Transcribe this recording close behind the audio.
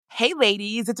Hey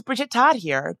ladies, it's Bridget Todd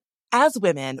here. As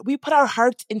women, we put our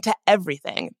hearts into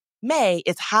everything. May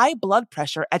is High Blood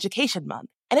Pressure Education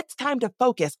Month, and it's time to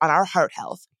focus on our heart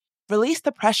health. Release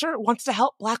the Pressure wants to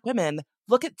help Black women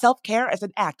look at self-care as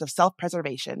an act of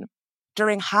self-preservation.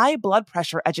 During High Blood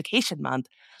Pressure Education Month,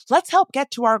 let's help get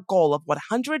to our goal of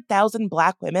 100,000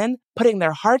 Black women putting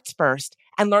their hearts first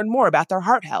and learn more about their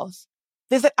heart health.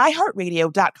 Visit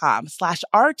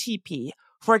iHeartRadio.com/RTP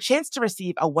for a chance to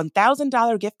receive a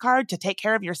 $1,000 gift card to take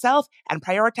care of yourself and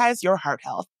prioritize your heart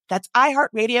health. That's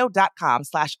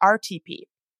iHeartRadio.com/RTP.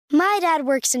 My dad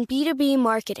works in B2B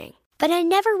marketing, but I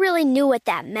never really knew what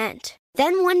that meant.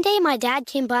 Then one day my dad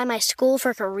came by my school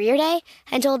for career day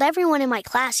and told everyone in my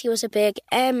class he was a big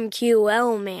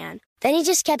MQL man. Then he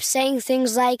just kept saying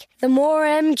things like, the more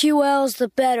MQLs, the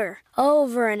better,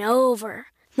 over and over.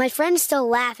 My friends still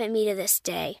laugh at me to this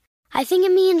day. I think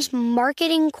it means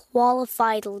marketing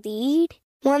qualified lead.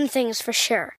 One thing's for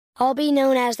sure. I'll be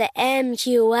known as the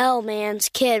MQL man's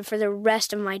kid for the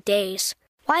rest of my days.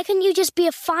 Why couldn't you just be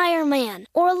a fireman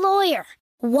or a lawyer?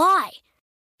 Why?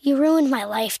 You ruined my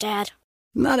life, Dad.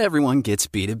 Not everyone gets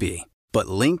B2B, but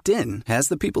LinkedIn has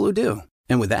the people who do.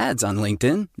 And with ads on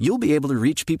LinkedIn, you'll be able to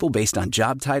reach people based on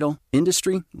job title,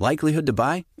 industry, likelihood to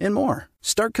buy, and more.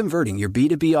 Start converting your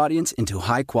B2B audience into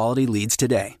high-quality leads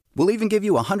today. We'll even give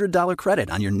you a $100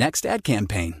 credit on your next ad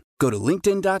campaign. Go to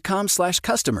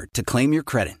linkedin.com/customer to claim your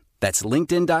credit. That's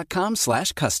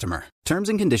linkedin.com/customer. Terms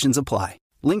and conditions apply.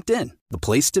 LinkedIn, the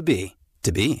place to be,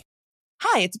 to be.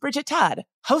 Hi, it's Bridget Todd,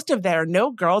 host of There Are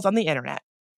No Girls on the Internet.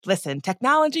 Listen,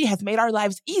 technology has made our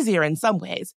lives easier in some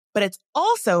ways, but it's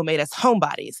also made us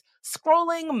homebodies,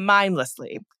 scrolling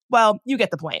mindlessly. Well, you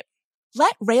get the point.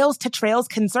 Let Rails to Trails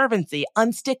Conservancy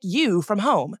unstick you from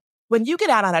home. When you get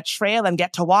out on a trail and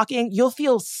get to walking, you'll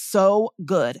feel so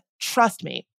good. Trust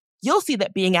me. You'll see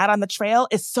that being out on the trail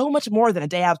is so much more than a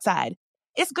day outside.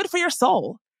 It's good for your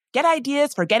soul. Get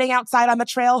ideas for getting outside on the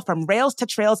trail from Rails to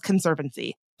Trails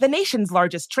Conservancy, the nation's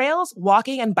largest trails,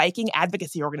 walking, and biking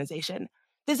advocacy organization.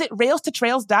 Visit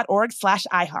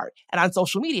railstotrails.org/iHeart and on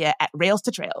social media at Rails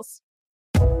to Trails.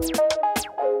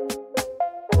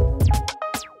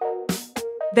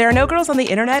 There Are No Girls on the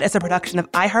Internet is a production of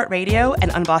iHeartRadio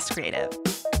and Unbossed Creative.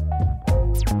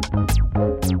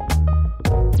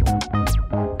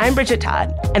 I'm Bridget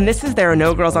Todd, and this is There Are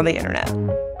No Girls on the Internet.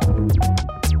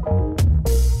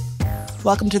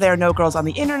 Welcome to There Are No Girls on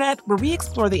the Internet, where we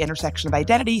explore the intersection of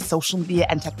identity, social media,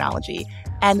 and technology.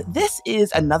 And this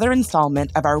is another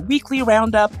installment of our weekly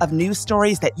roundup of news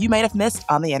stories that you might have missed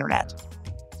on the internet.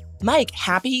 Mike,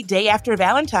 happy day after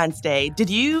Valentine's Day. Did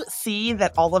you see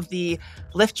that all of the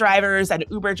Lyft drivers and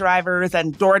Uber drivers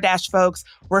and DoorDash folks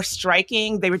were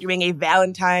striking? They were doing a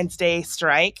Valentine's Day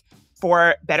strike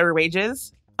for better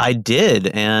wages? I did,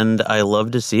 and I love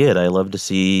to see it. I love to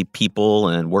see people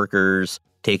and workers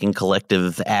taking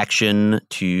collective action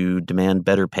to demand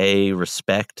better pay,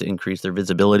 respect, increase their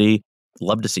visibility.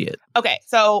 Love to see it. Okay,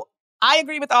 so I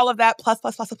agree with all of that, plus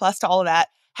to all of that.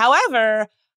 However,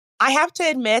 I have to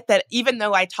admit that even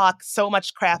though I talk so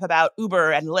much crap about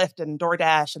Uber and Lyft and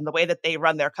DoorDash and the way that they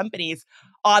run their companies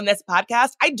on this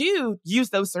podcast, I do use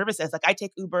those services. Like I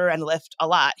take Uber and Lyft a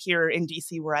lot here in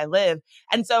DC where I live.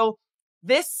 And so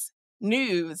this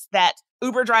news that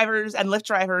Uber drivers and Lyft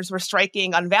drivers were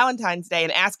striking on Valentine's Day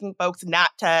and asking folks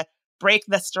not to break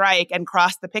the strike and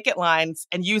cross the picket lines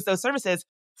and use those services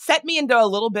set me into a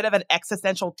little bit of an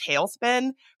existential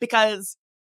tailspin because,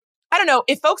 I don't know,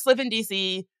 if folks live in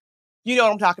DC, you know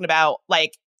what I'm talking about.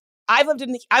 Like, I've lived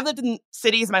in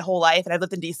cities my whole life, and I've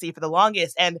lived in DC for the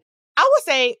longest. And I will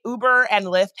say Uber and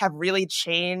Lyft have really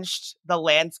changed the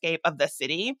landscape of the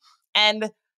city. And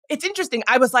it's interesting.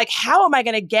 I was like, how am I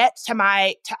going to get to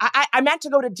I meant to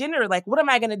go to dinner. Like, what am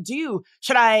I going to do?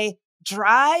 Should I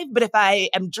drive? But if I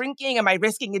am drinking, am I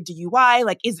risking a DUI?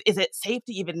 Like, is it safe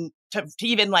to even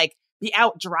like be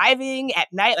out driving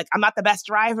at night? Like, I'm not the best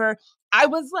driver. I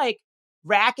was like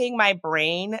racking my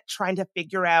brain trying to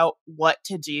figure out what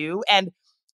to do. And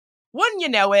wouldn't you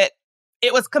know it,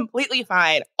 it was completely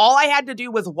fine. All I had to do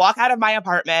was walk out of my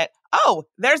apartment. Oh,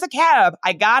 there's a cab.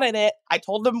 I got in it. I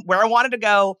told them where I wanted to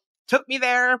go, took me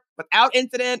there without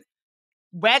incident,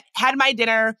 went, had my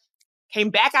dinner, came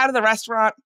back out of the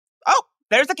restaurant. Oh,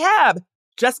 there's a cab.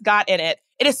 Just got in it.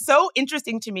 It is so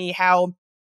interesting to me how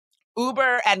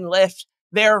Uber and Lyft,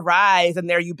 their rise and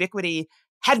their ubiquity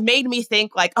had made me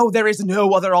think like, oh, there is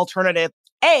no other alternative.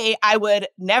 I would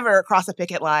never cross a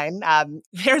picket line.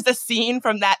 There's a scene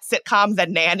from that sitcom, The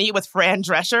Nanny, with Fran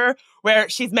Drescher, where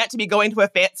she's meant to be going to a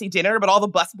fancy dinner, but all the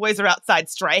busboys are outside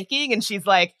striking. And she's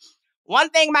like, one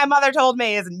thing my mother told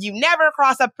me is you never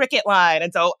cross a picket line.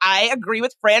 And so I agree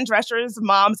with Fran Drescher's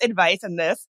mom's advice in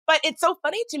this. But it's so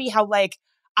funny to me how, like,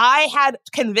 I had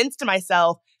convinced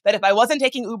myself that if I wasn't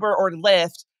taking Uber or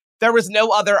Lyft, there was no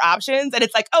other options. And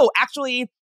it's like, oh,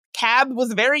 actually, cab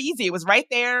was very easy. It was right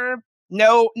there.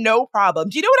 No problem.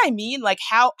 Do you know what I mean? Like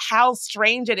how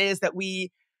strange it is that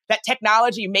that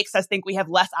technology makes us think we have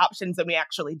less options than we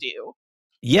actually do.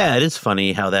 Yeah, it is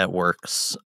funny how that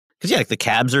works. Because, yeah, like the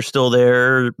cabs are still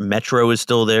there. Metro is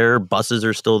still there. Buses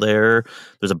are still there.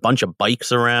 There's a bunch of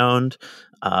bikes around.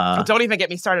 Don't even get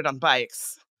me started on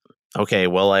bikes. Okay,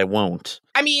 well, I won't.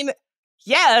 I mean,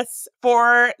 yes,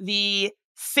 for the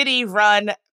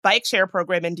city-run bike share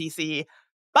program in DC.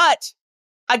 But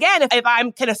again, if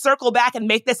I'm going to circle back and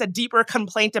make this a deeper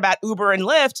complaint about Uber and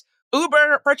Lyft,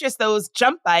 Uber purchased those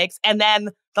jump bikes and then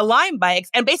the Lime bikes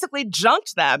and basically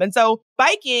junked them. And so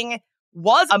biking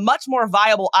was a much more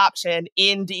viable option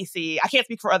in DC. I can't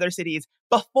speak for other cities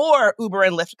before Uber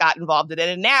and Lyft got involved in it.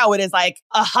 And now it is like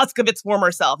a husk of its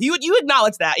former self. You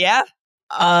acknowledge that, yeah?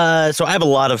 So I have a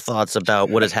lot of thoughts about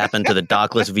what has happened to the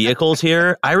dockless vehicles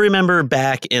here. I remember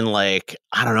back in it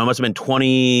must have been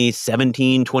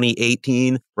 2017,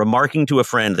 2018, remarking to a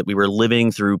friend that we were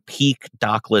living through peak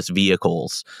dockless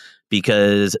vehicles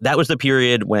because that was the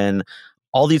period when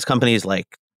all these companies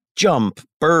like Jump,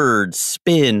 Bird,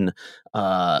 Spin,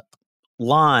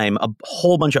 Lime, a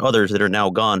whole bunch of others that are now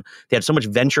gone. They had so much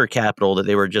venture capital that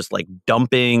they were just like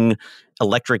dumping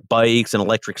electric bikes and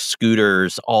electric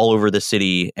scooters all over the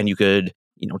city. And you could,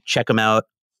 check them out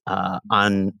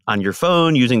on your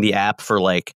phone using the app for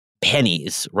like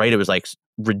pennies, right? It was like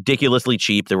ridiculously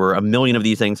cheap. There were a million of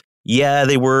these things. Yeah,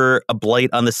 they were a blight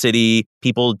on the city.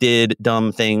 People did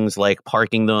dumb things like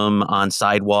parking them on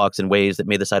sidewalks in ways that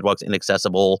made the sidewalks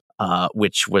inaccessible,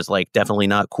 which was like definitely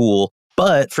not cool.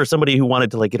 But for somebody who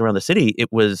wanted to like get around the city,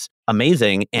 it was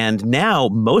amazing. And now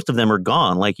most of them are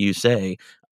gone, like you say.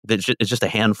 It's just a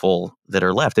handful that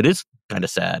are left. It is kind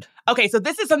of sad. Okay, so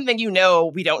this is something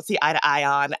we don't see eye to eye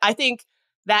on. I think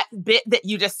that bit that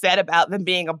you just said about them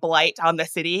being a blight on the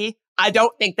city, I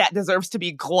don't think that deserves to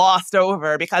be glossed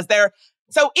over because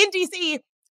so in DC,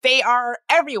 they are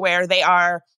everywhere. They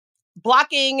are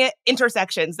blocking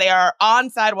intersections. They are on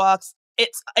sidewalks.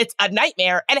 It's a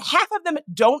nightmare. And half of them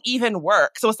don't even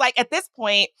work. So it's like at this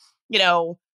point,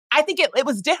 I think it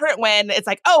was different when it's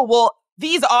like, oh, well,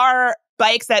 these are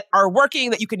bikes that are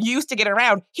working that you can use to get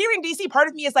around. Here in DC, part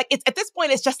of me is like, it's at this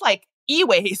point, it's just like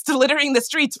e-waste littering the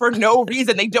streets for no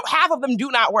reason. Half of them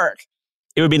do not work.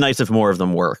 It would be nice if more of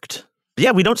them worked. But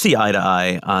yeah, we don't see eye to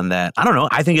eye on that. I don't know.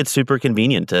 I think it's super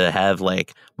convenient to have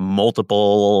like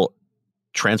multiple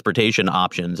transportation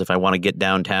options if I want to get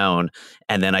downtown,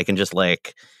 and then I can just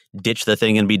like ditch the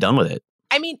thing and be done with it.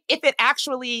 I mean, if it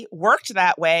actually worked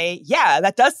that way, yeah,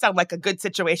 that does sound like a good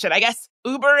situation. I guess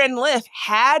Uber and Lyft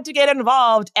had to get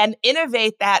involved and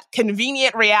innovate that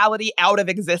convenient reality out of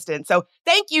existence. So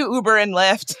thank you, Uber and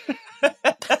Lyft.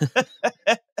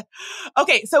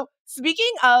 Okay, so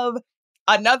speaking of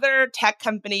another tech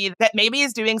company that maybe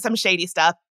is doing some shady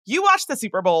stuff, you watched the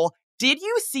Super Bowl. Did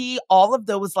you see all of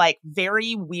those like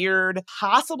very weird,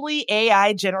 possibly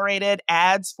AI generated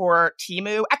ads for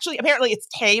Temu? Actually, apparently it's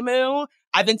Temu.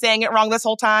 I've been saying it wrong this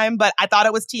whole time, but I thought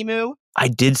it was Temu. I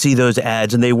did see those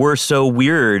ads and they were so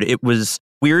weird. It was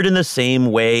weird in the same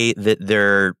way that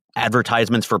their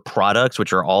advertisements for products,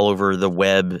 which are all over the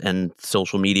web and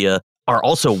social media, are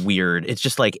also weird. It's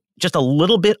just a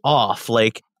little bit off,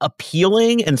 like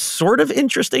appealing and sort of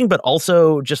interesting, but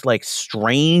also just like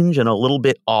strange and a little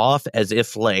bit off, as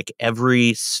if like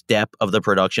every step of the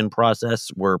production process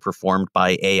were performed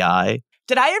by AI.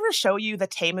 Did I ever show you the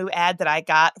Temu ad that I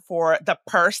got for the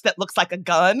purse that looks like a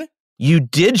gun? You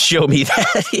did show me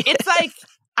that. It's like,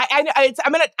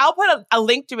 I'll put a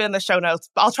link to it in the show notes.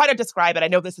 I'll try to describe it. I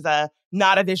know this is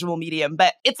not a visual medium,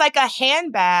 but it's like a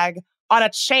handbag on a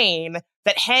chain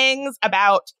that hangs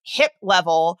about hip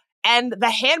level, and the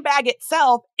handbag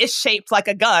itself is shaped like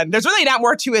a gun. There's really not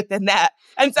more to it than that.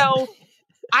 And so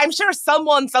I'm sure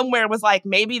someone somewhere was like,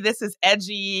 maybe this is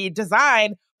edgy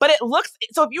design, but it looks,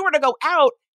 so if you were to go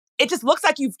out, it just looks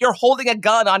like you're holding a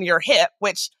gun on your hip,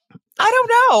 which I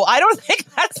don't know. I don't think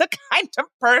that's the kind of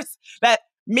purse that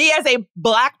me as a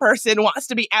Black person wants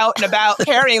to be out and about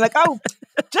carrying. Like, oh,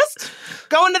 just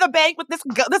going to the bank with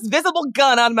this visible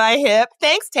gun on my hip.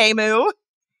 Thanks, Temu.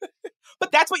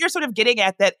 But that's what you're sort of getting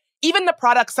at, that even the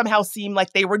products somehow seem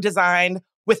like they were designed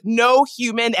with no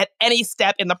human at any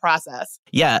step in the process.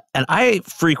 Yeah, and I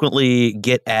frequently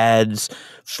get ads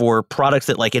for products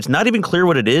that like it's not even clear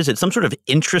what it is. It's some sort of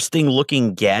interesting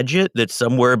looking gadget that's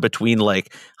somewhere between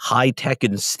like high tech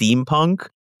and steampunk.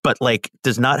 but like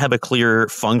does not have a clear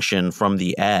function from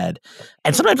the ad.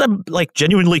 And sometimes I'm like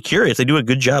genuinely curious. They do a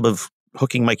good job of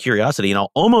hooking my curiosity, and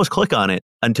I'll almost click on it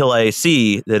until I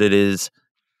see that it is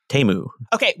Temu.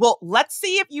 Okay, well, let's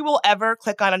see if you will ever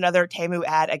click on another Temu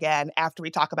ad again after we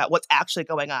talk about what's actually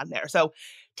going on there. So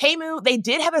Temu, they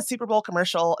did have a Super Bowl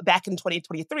commercial back in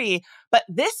 2023, but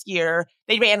this year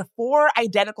they ran 4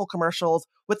 identical commercials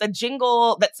with a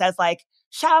jingle that says like,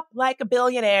 shop like a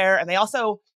billionaire. And they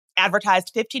also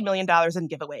advertised $15 million in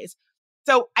giveaways.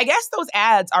 So I guess those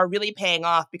ads are really paying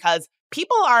off because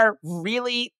people are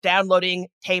really downloading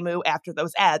Temu after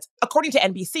those ads. According to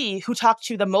NBC, who talked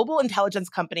to the mobile intelligence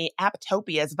company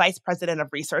Apptopia's vice president of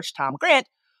research, Tom Grant,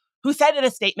 who said in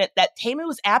a statement that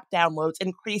Temu's app downloads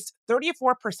increased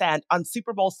 34% on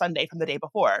Super Bowl Sunday from the day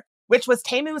before, which was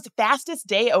Temu's fastest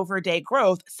day-over-day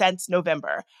growth since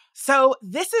November. So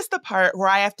this is the part where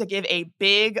I have to give a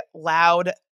big,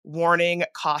 loud warning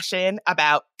caution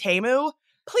about Temu.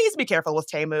 Please be careful with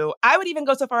Temu. I would even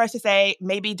go so far as to say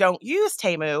maybe don't use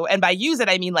Temu. And by use it,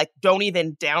 I mean like don't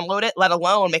even download it, let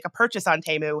alone make a purchase on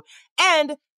Temu.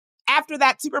 And after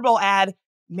that Super Bowl ad,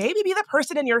 maybe be the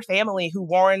person in your family who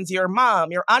warns your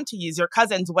mom, your aunties, your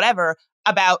cousins, whatever,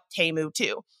 about Temu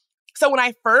too. So when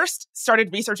I first started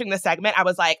researching this segment, I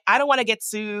was like, I don't want to get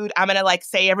sued. I'm going to like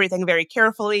say everything very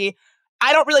carefully.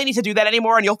 I don't really need to do that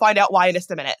anymore, and you'll find out why in just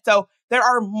a minute. So there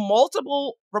are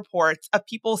multiple reports of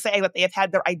people saying that they have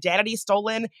had their identity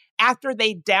stolen after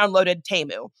they downloaded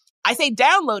Temu. I say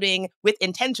downloading with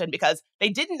intention because they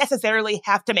didn't necessarily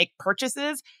have to make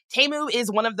purchases. Temu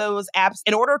is one of those apps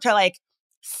in order to like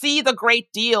see the great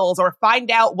deals or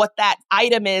find out what that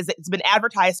item is that's been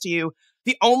advertised to you.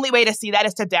 The only way to see that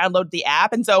is to download the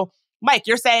app. And so, Mike,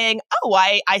 you're saying, oh,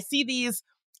 I see these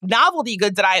novelty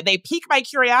goods that they pique my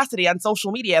curiosity on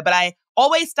social media, but I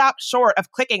always stop short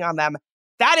of clicking on them.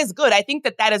 That is good. I think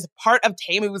that is part of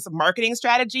Temu's marketing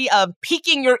strategy of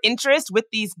piquing your interest with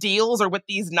these deals or with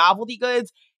these novelty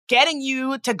goods, getting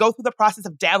you to go through the process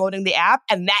of downloading the app,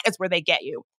 and that is where they get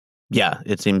you. Yeah,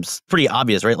 it seems pretty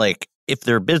obvious, right? Like if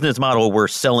their business model were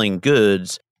selling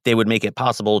goods, they would make it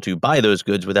possible to buy those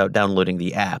goods without downloading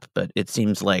the app. But it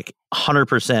seems like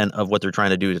 100% of what they're trying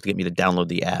to do is to get me to download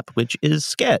the app, which is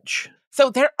sketch.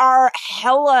 So there are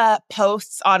hella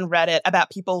posts on Reddit about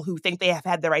people who think they have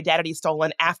had their identity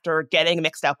stolen after getting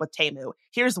mixed up with Temu.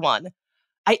 Here's one.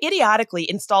 I idiotically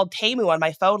installed Temu on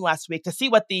my phone last week to see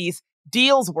what these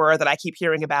deals were that I keep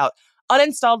hearing about.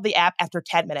 Uninstalled the app after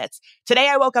 10 minutes. Today,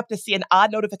 I woke up to see an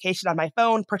odd notification on my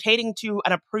phone pertaining to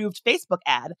an approved Facebook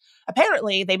ad.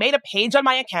 Apparently, they made a page on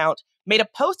my account, made a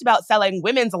post about selling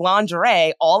women's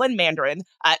lingerie, all in Mandarin.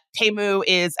 Temu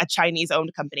is a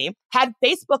Chinese-owned company. Had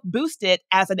Facebook boost it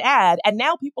as an ad, and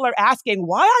now people are asking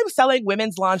why I'm selling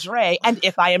women's lingerie and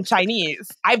if I am Chinese.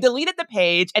 I've deleted the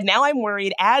page, and now I'm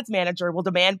worried Ads Manager will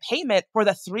demand payment for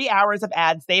the 3 hours of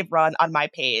ads they've run on my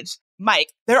page.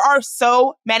 Mike, there are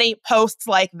so many posts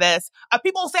like this of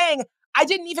people saying, I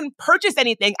didn't even purchase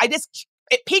anything.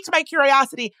 It piqued my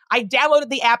curiosity. I downloaded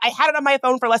the app. I had it on my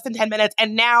phone for less than 10 minutes.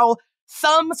 And now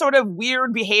some sort of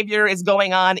weird behavior is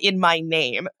going on in my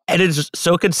name. And it's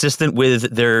so consistent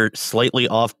with their slightly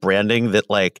off branding that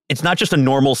like, it's not just a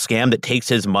normal scam that takes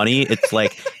his money. It's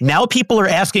like, now people are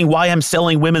asking why I'm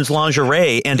selling women's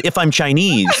lingerie and if I'm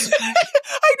Chinese.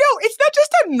 I know. It's not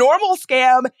just a normal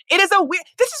scam. It is a weird.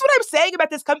 This is what I'm saying about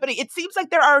this company. It seems like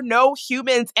there are no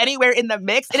humans anywhere in the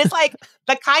mix. And it's like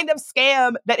the kind of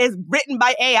scam that is written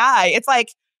by AI. It's like,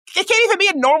 it can't even be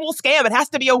a normal scam. It has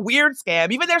to be a weird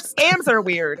scam. Even their scams are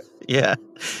weird. Yeah.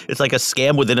 It's like a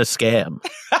scam within a scam.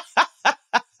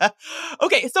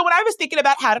 Okay, so when I was thinking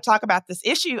about how to talk about this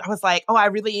issue, I was like, I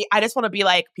just want to be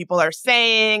like people are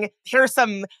saying. Here's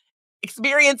some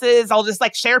experiences. I'll just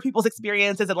like share people's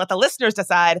experiences and let the listeners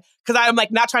decide because I'm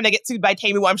like not trying to get sued by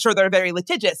Temu. I'm sure they're very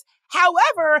litigious.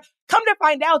 However, come to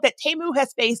find out that Temu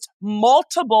has faced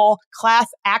multiple class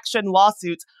action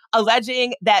lawsuits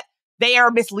alleging that they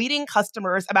are misleading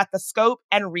customers about the scope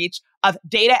and reach of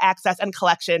data access and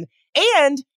collection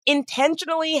and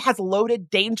intentionally has loaded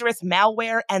dangerous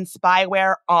malware and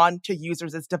spyware onto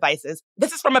users' devices.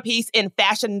 This is from a piece in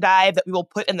Fashion Dive that we will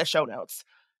put in the show notes.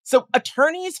 So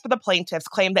attorneys for the plaintiffs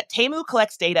claim that Temu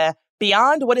collects data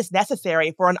beyond what is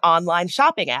necessary for an online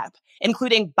shopping app,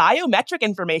 including biometric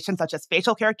information such as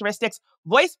facial characteristics,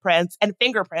 voice prints, and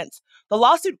fingerprints. The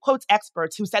lawsuit quotes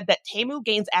experts who said that Temu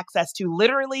gains access to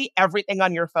literally everything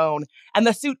on your phone. And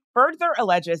the suit further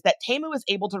alleges that Temu is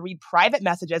able to read private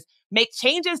messages, make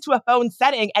changes to a phone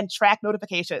setting, and track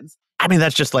notifications. I mean,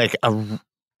 that's just like a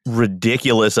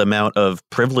ridiculous amount of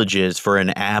privileges for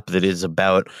an app that is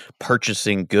about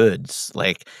purchasing goods.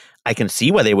 Like, I can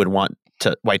see why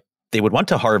they would want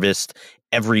to harvest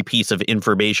every piece of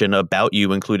information about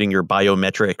you, including your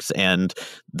biometrics and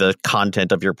the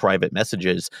content of your private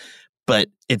messages. But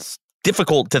it's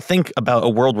difficult to think about a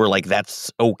world where like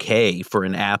that's okay for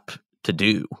an app to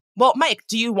do. Well, Mike,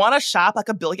 do you want to shop like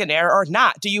a billionaire or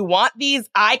not? Do you want these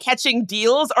eye-catching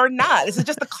deals or not? This is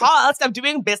just the cost of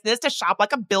doing business to shop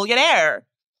like a billionaire.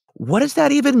 What does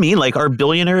that even mean? Like, are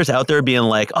billionaires out there being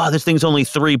like, oh, this thing's only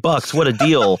 $3? What a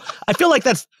deal. I feel like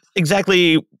that's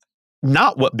exactly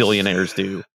not what billionaires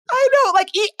do. I know, like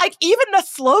even the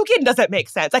slogan doesn't make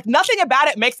sense. Like nothing about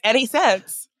it makes any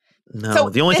sense. No, So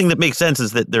the only thing that makes sense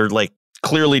is that they're like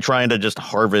clearly trying to just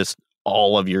harvest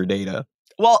all of your data.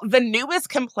 Well, the newest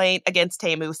complaint against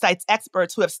Temu cites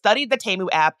experts who have studied the Temu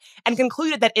app and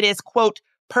concluded that it is, quote,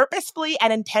 purposefully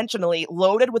and intentionally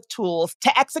loaded with tools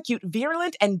to execute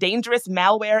virulent and dangerous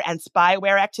malware and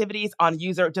spyware activities on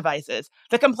user devices.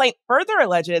 The complaint further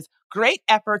alleges great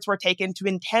efforts were taken to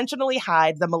intentionally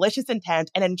hide the malicious intent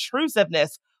and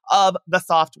intrusiveness of the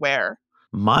software.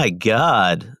 My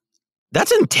God.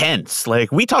 That's intense.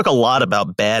 Like, we talk a lot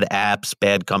about bad apps,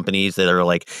 bad companies that are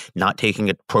like not taking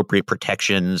appropriate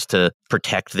protections to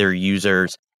protect their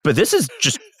users. But this is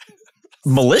just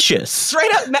malicious.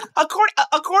 Straight up,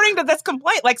 according to this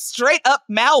complaint, like straight up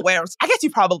malware. I guess you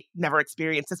probably never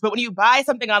experienced this, but when you buy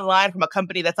something online from a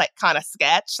company that's like kind of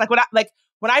sketch, like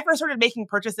when I first started making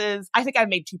purchases, I think I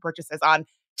made 2 purchases on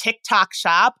TikTok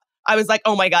Shop. I was like,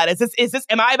 oh my God,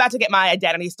 am I about to get my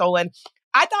identity stolen?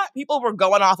 I thought people were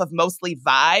going off of mostly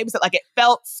vibes, that like it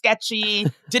felt sketchy,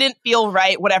 didn't feel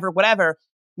right, whatever.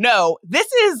 No, this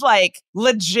is like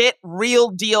legit,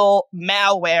 real deal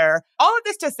malware. All of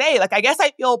this to say, like, I guess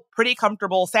I feel pretty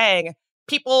comfortable saying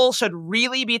people should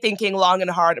really be thinking long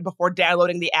and hard before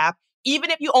downloading the app,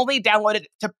 even if you only download it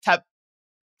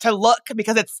to look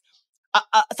because it's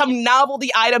some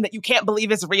novelty item that you can't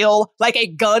believe is real, like a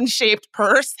gun-shaped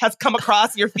purse has come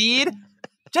across your feed.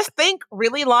 Just think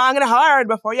really long and hard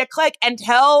before you click, and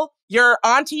tell your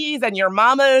aunties and your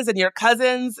mamas and your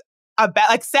cousins about,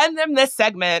 like, send them this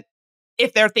segment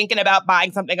if they're thinking about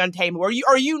buying something on Temu, or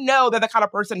you know they're the kind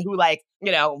of person who, like,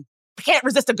 you know, can't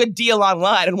resist a good deal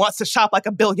online and wants to shop like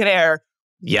a billionaire.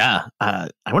 Yeah. I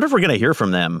wonder if we're going to hear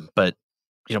from them. But,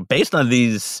 you know, based on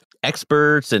these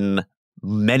experts and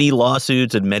many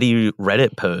lawsuits and many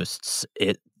Reddit posts,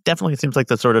 it definitely seems like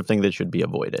the sort of thing that should be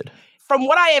avoided. From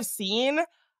what I have seen,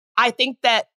 I think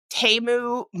that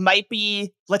Temu might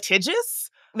be litigious.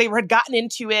 They had gotten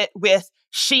into it with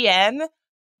Shein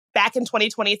back in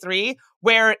 2023,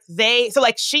 where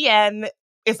Shein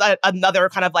is another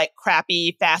kind of like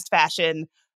crappy fast fashion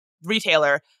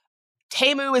retailer.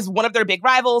 Temu is one of their big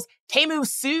rivals. Temu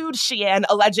sued Shein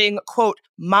alleging, quote,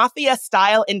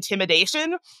 mafia-style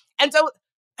intimidation. And so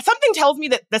something tells me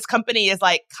that this company is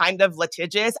like kind of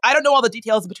litigious. I don't know all the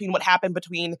details between what happened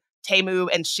between Temu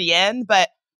and Shein, but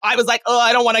I was like, oh,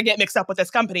 I don't want to get mixed up with this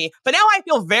company. But now I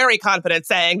feel very confident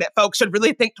saying that folks should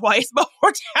really think twice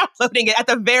before downloading it at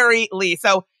the very least.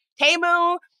 So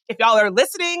Temu, if y'all are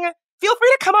listening, feel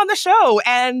free to come on the show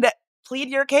and plead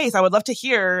your case. I would love to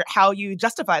hear how you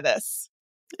justify this.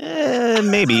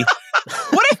 Maybe.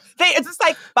 What if it's just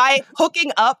like by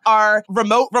hooking up our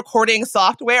remote recording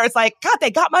software, it's like, God, they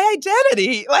got my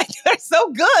identity. Like, they're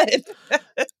so good.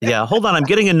 Yeah, hold on. I'm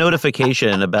getting a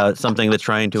notification about something that's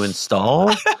trying to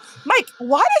install. Mike,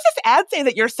 why does this ad say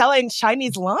that you're selling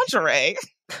Chinese lingerie?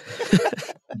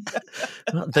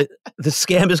 Well, the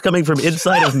scam is coming from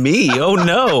inside of me. Oh,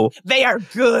 no. They are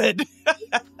good.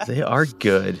 They are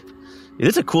good. It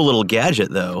is a cool little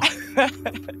gadget, though.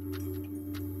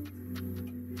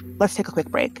 Let's take a quick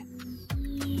break.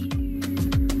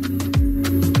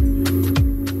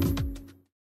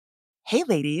 Hey,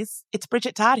 ladies, it's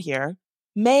Bridget Todd here.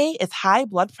 May is High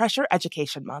Blood Pressure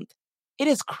Education Month. It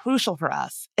is crucial for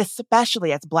us,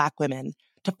 especially as Black women,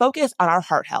 to focus on our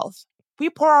heart health. We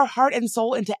pour our heart and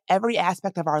soul into every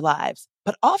aspect of our lives,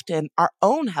 but often our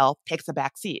own health takes a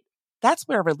back seat. That's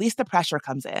where Release the Pressure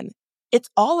comes in. It's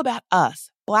all about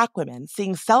us, Black women,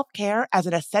 seeing self-care as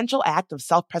an essential act of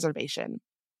self-preservation.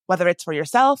 Whether it's for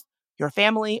yourself, your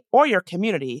family, or your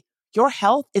community, your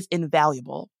health is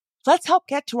invaluable. Let's help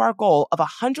get to our goal of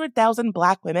 100,000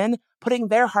 Black women putting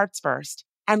their hearts first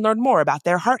and learn more about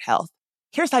their heart health.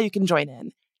 Here's how you can join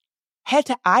in. Head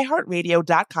to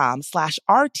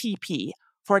iHeartRadio.com/RTP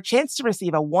for a chance to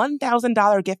receive a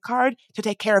 $1,000 gift card to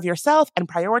take care of yourself and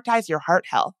prioritize your heart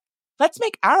health. Let's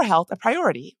make our health a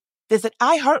priority. Visit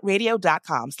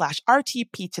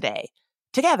iHeartRadio.com/RTP today.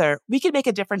 Together, we can make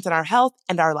a difference in our health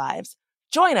and our lives.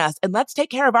 Join us and let's take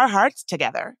care of our hearts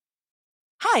together.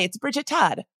 Hi, it's Bridget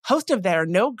Todd, host of There Are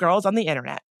No Girls on the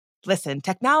Internet. Listen,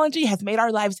 technology has made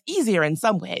our lives easier in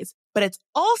some ways, but it's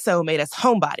also made us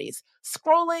homebodies,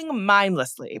 scrolling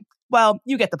mindlessly. Well,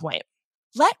 you get the point.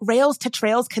 Let Rails to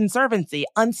Trails Conservancy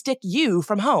unstick you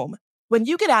from home. When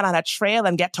you get out on a trail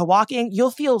and get to walking,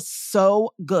 you'll feel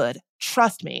so good.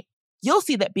 Trust me. You'll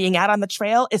see that being out on the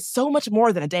trail is so much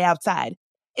more than a day outside.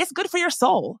 It's good for your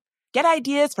soul. Get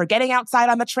ideas for getting outside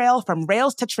on the trail from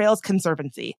Rails to Trails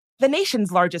Conservancy, the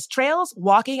nation's largest trails,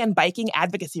 walking, and biking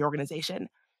advocacy organization.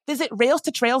 Visit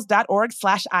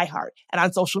railstotrails.org/iHeart and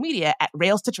on social media at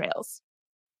Rails to Trails.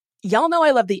 Y'all know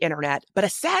I love the internet, but a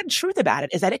sad truth about it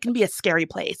is that it can be a scary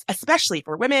place, especially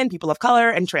for women, people of color,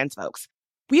 and trans folks.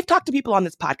 We've talked to people on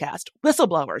this podcast,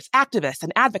 whistleblowers, activists,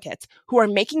 and advocates who are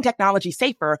making technology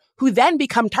safer, who then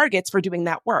become targets for doing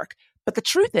that work. But the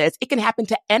truth is, it can happen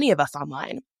to any of us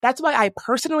online. That's why I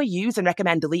personally use and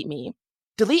recommend Delete Me.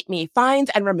 Delete Me finds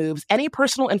and removes any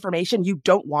personal information you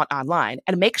don't want online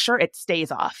and makes sure it stays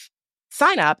off.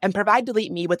 Sign up and provide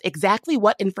Delete Me with exactly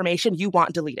what information you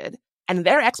want deleted, and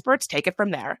their experts take it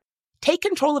from there. Take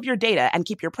control of your data and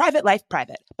keep your private life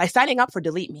private by signing up for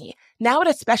Delete Me, now at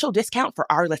a special discount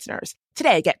for our listeners.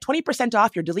 Today, get 20%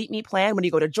 off your Delete Me plan when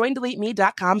you go to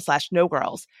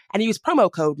joindeleteme.com/nogirls and use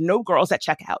promo code NOGIRLS at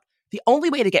checkout. The only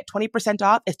way to get 20%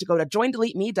 off is to go to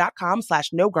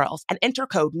joindeleteme.com/nogirls and enter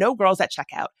code NOGIRLS at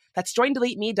checkout. That's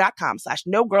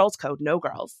joindeleteme.com/nogirls, code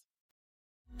NOGIRLS.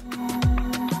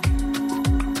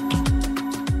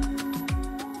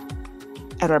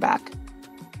 And we're back.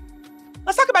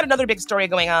 Let's talk about another big story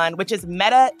going on, which is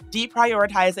Meta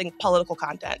deprioritizing political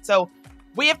content. So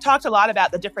we have talked a lot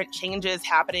about the different changes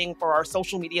happening for our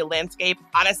social media landscape.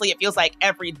 Honestly, it feels like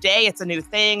every day it's a new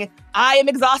thing. I am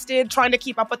exhausted trying to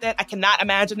keep up with it. I cannot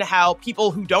imagine how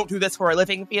people who don't do this for a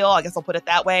living feel. I guess I'll put it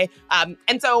that way.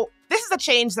 And so this is a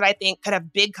change that I think could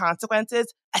have big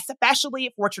consequences,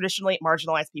 especially for traditionally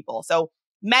marginalized people. So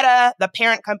Meta, the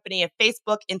parent company of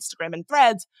Facebook, Instagram, and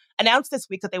Threads, announced this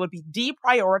week that they would be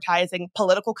deprioritizing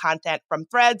political content from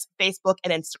Threads, Facebook,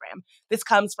 and Instagram. This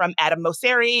comes from Adam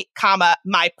Mosseri,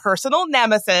 my personal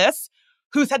nemesis,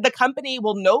 who said the company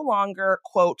will no longer,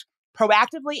 quote,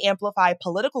 proactively amplify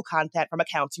political content from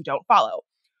accounts you don't follow.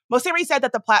 Mosseri said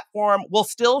that the platform will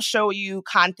still show you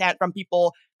content from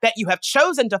people that you have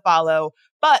chosen to follow,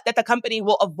 but that the company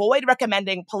will avoid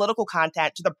recommending political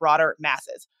content to the broader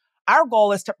masses. Our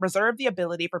goal is to preserve the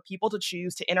ability for people to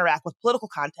choose to interact with political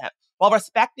content while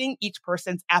respecting each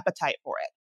person's appetite for it.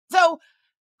 So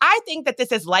I think that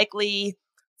this is likely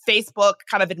Facebook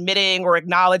kind of admitting or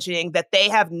acknowledging that they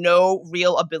have no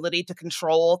real ability to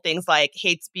control things like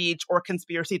hate speech or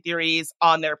conspiracy theories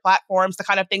on their platforms, the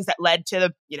kind of things that led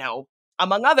to,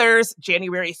 among others,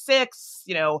 January 6th,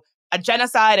 a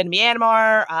genocide in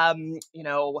Myanmar,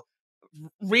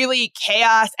 really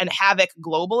chaos and havoc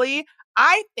globally.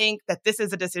 I think that this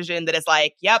is a decision that is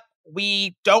like, yep,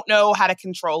 we don't know how to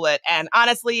control it. And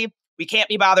honestly, we can't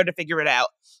be bothered to figure it out.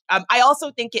 I also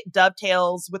think it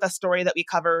dovetails with a story that we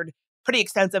covered pretty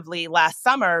extensively last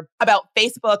summer about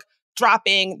Facebook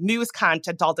dropping news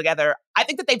content altogether. I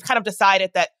think that they've kind of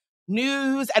decided that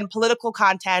news and political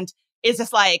content is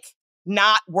just like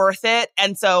not worth it.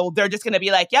 And so they're just going to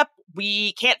be like, yep,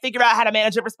 we can't figure out how to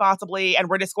manage it responsibly. And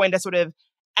we're just going to sort of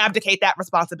abdicate that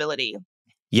responsibility.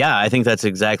 Yeah, I think that's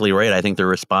exactly right. I think they're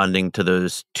responding to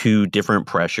those two different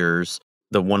pressures.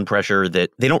 The one pressure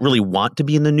that they don't really want to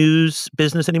be in the news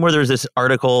business anymore. There was this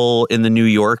article in the New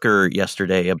Yorker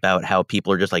yesterday about how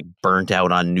people are just like burnt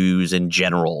out on news in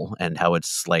general and how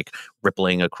it's like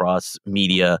rippling across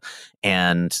media.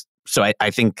 And so I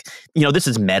think, this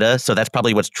is Meta. So that's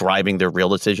probably what's driving their real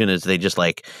decision is they just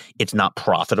like, it's not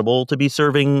profitable to be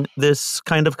serving this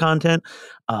kind of content.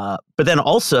 But then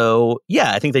also,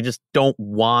 I think they just don't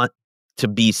want to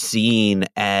be seen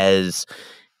as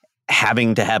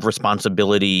having to have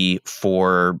responsibility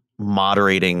for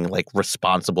moderating like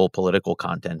responsible political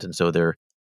content. And so they're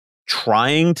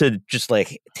trying to just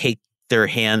like take their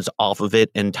hands off of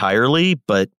it entirely.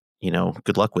 But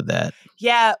good luck with that.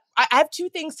 Yeah, I have two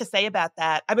things to say about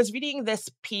that. I was reading this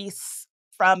piece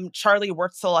from Charlie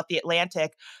Wurtzel at The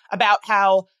Atlantic about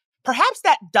how perhaps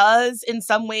that does in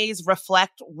some ways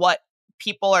reflect what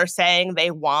people are saying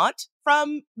they want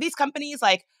from these companies.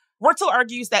 Like Wurtzel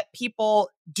argues that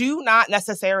people do not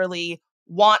necessarily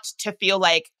want to feel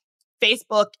like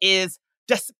Facebook is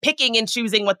just picking and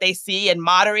choosing what they see and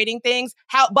moderating things.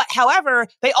 However,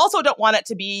 they also don't want it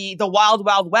to be the wild,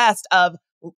 wild west of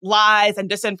lies and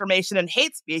disinformation and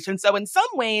hate speech. And so in some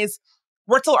ways,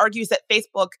 Wurtzel argues that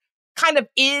Facebook kind of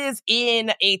is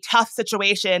in a tough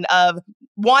situation of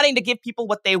wanting to give people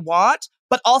what they want,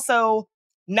 but also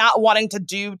not wanting to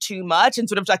do too much and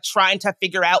sort of like trying to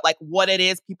figure out like what it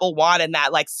is people want in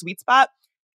that like sweet spot.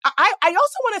 I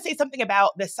also want to say something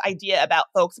about this idea about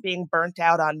folks being burnt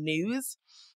out on news.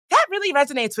 That really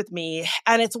resonates with me.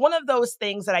 And it's one of those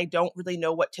things that I don't really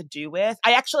know what to do with.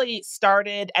 I actually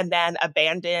started and then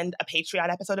abandoned a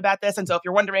Patreon episode about this. And so if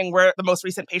you're wondering where the most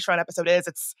recent Patreon episode is,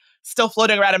 it's still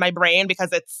floating around in my brain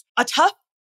because it's a tough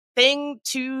thing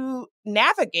to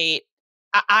navigate.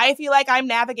 I feel like I'm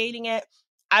navigating it.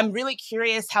 I'm really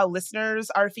curious how listeners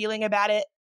are feeling about it.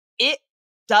 It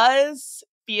does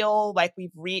feel like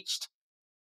we've reached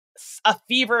a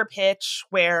fever pitch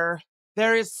where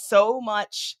there is so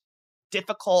much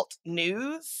difficult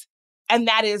news, and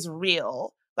that is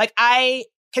real. Like, I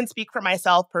can speak for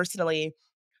myself personally.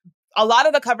 A lot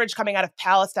of the coverage coming out of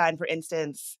Palestine, for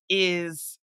instance,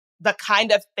 is the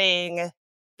kind of thing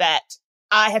that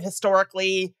I have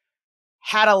historically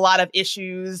had a lot of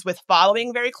issues with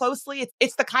following very closely.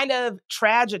 It's the kind of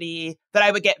tragedy that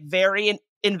I would get very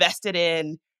invested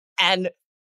in and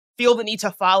feel the need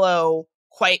to follow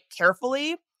quite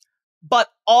carefully. But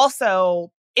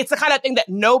also, it's the kind of thing that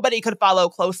nobody could follow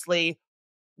closely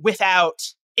without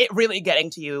it really getting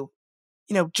to you.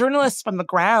 You know, journalists from the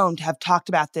ground have talked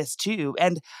about this too.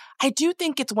 And I do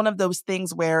think it's one of those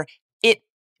things where it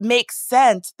makes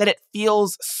sense that it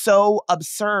feels so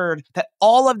absurd that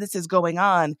all of this is going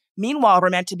on. Meanwhile, we're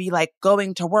meant to be like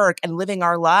going to work and living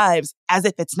our lives as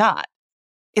if it's not.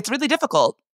 It's really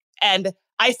difficult. And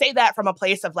I say that from a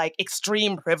place of like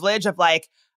extreme privilege of like,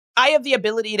 I have the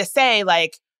ability to say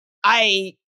like,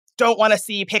 I don't want to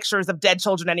see pictures of dead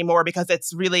children anymore because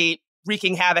it's really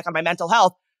wreaking havoc on my mental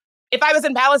health. If I was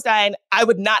in Palestine, I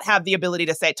would not have the ability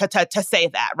to say to say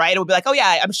that, right? It would be like, oh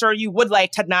yeah, I'm sure you would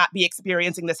like to not be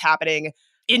experiencing this happening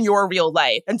in your real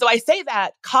life. And so I say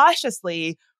that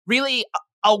cautiously, really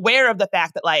aware of the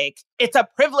fact that like it's a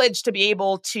privilege to be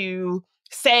able to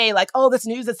say like, oh, this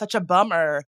news is such a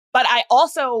bummer. But I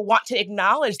also want to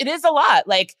acknowledge it is a lot.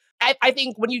 Like I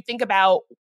think when you think about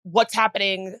what's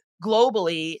happening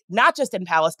globally, not just in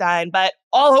Palestine, but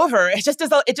all over, it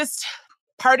just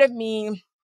part of me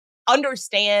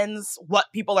understands what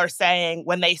people are saying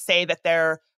when they say that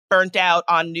they're burnt out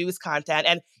on news content.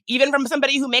 And even from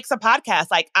somebody who makes a podcast,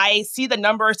 like I see the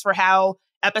numbers for how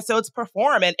episodes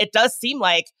perform. And it does seem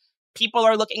like people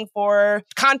are looking for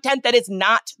content that is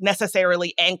not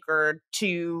necessarily anchored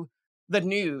to the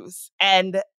news.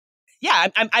 And yeah,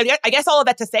 I guess all of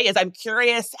that to say is I'm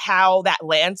curious how that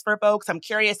lands for folks. I'm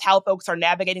curious how folks are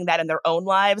navigating that in their own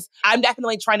lives. I'm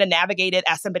definitely trying to navigate it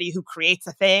as somebody who creates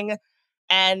a thing.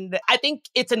 And I think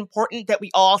it's important that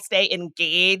we all stay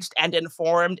engaged and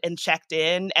informed and checked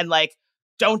in and like,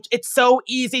 it's so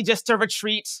easy just to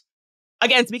retreat.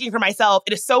 Again, speaking for myself,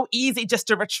 it is so easy just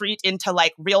to retreat into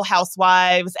like Real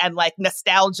Housewives and like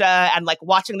nostalgia and like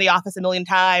watching The Office a million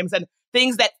times and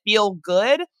things that feel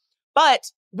good.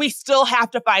 But we still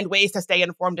have to find ways to stay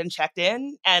informed and checked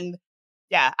in. And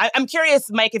yeah, I'm curious,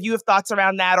 Mike, if you have thoughts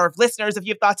around that, or if listeners, if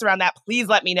you have thoughts around that, please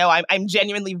let me know. I'm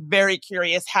genuinely very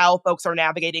curious how folks are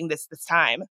navigating this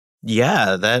time.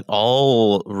 Yeah, that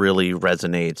all really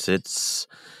resonates. It's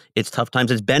tough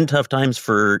times. It's been tough times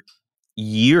for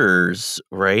years,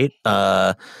 right?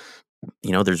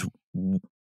 There's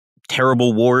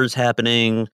terrible wars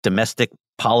happening. Domestic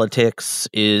politics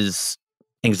is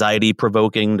anxiety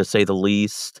provoking, to say the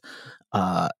least.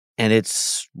 And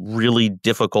it's really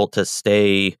difficult to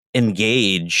stay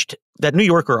engaged. That New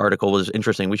Yorker article was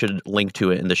interesting. We should link to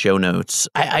it in the show notes.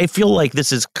 I feel like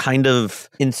this is kind of,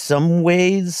 in some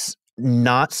ways,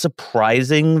 not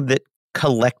surprising that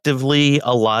collectively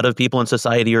a lot of people in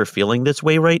society are feeling this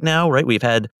way right now, right? We've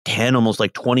had 10, almost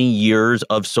like 20 years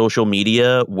of social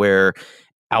media where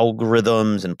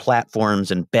algorithms and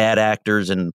platforms and bad actors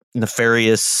and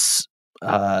nefarious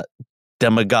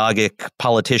demagogic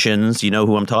politicians, you know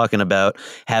who I'm talking about,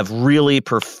 have really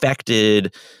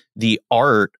perfected the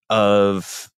art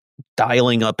of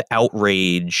dialing up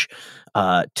outrage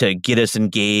to get us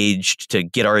engaged, to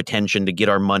get our attention, to get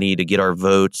our money, to get our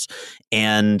votes.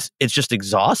 And it's just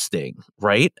exhausting,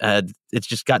 right? It's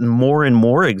just gotten more and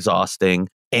more exhausting.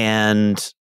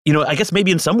 And, I guess maybe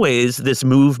in some ways this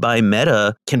move by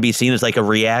Meta can be seen as like a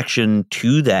reaction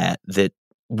to that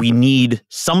we need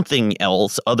something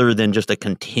else other than just a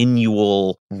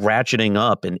continual ratcheting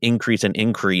up and increase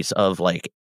of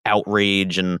like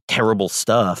outrage and terrible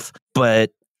stuff.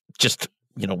 But just,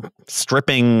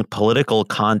 stripping political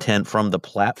content from the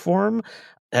platform,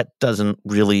 that doesn't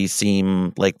really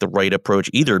seem like the right approach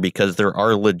either, because there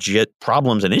are legit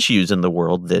problems and issues in the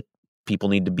world that people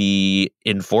need to be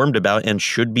informed about and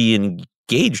should be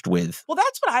engaged with. Well,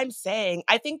 that's what I'm saying.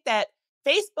 I think that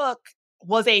Facebook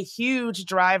was a huge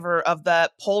driver of the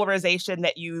polarization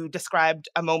that you described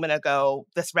a moment ago,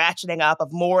 this ratcheting up of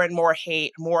more and more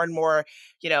hate, more and more,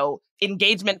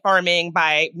 engagement farming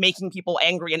by making people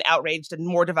angry and outraged and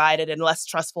more divided and less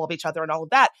trustful of each other and all of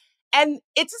that. And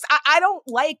it's just, I don't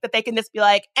like that they can just be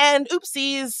like, and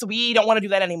oopsies, we don't want to do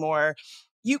that anymore.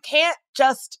 You can't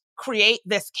just create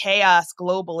this chaos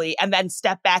globally and then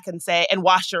step back and say, and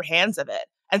wash your hands of it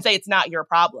and say it's not your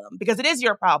problem, because it is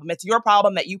your problem. It's your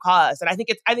problem that you caused. And I think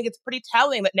it's pretty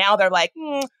telling that now they're like,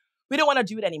 we don't want to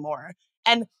do it anymore.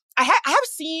 And I have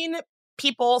seen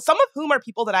people, some of whom are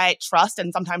people that I trust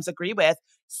and sometimes agree with,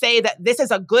 say that this is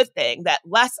a good thing, that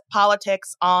less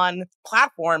politics on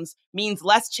platforms means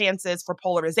less chances for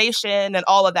polarization and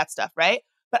all of that stuff, right?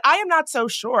 But I am not so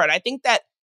sure. And I think that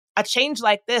a change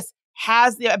like this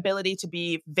has the ability to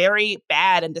be very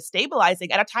bad and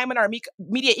destabilizing at a time when our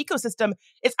media ecosystem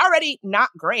is already not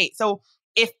great. So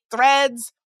if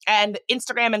Threads and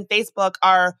Instagram and Facebook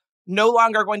are no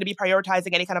longer going to be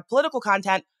prioritizing any kind of political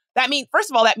content, that means, first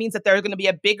of all, that means that there's going to be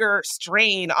a bigger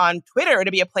strain on Twitter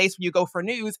to be a place where you go for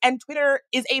news. And Twitter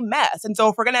is a mess. And so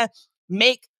if we're going to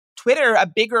make Twitter a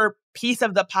bigger piece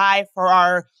of the pie for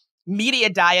our media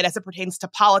diet as it pertains to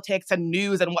politics and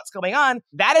news and what's going on,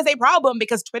 that is a problem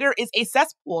because Twitter is a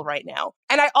cesspool right now.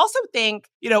 And I also think,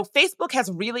 Facebook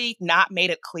has really not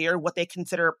made it clear what they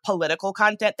consider political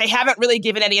content. They haven't really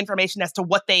given any information as to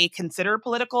what they consider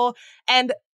political.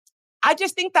 And I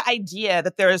just think the idea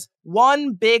that there's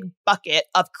one big bucket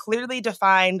of clearly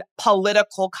defined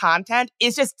political content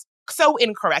is just so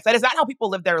incorrect. That is not how people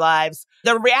live their lives.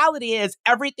 The reality is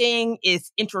everything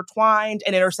is intertwined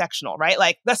and intersectional, right?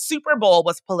 Like the Super Bowl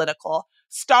was political.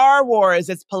 Star Wars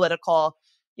is political.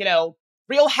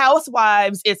 Real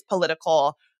Housewives is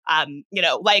political.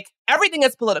 Like everything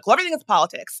is political. Everything is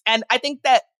politics. And I think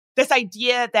that this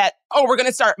idea that, we're going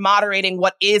to start moderating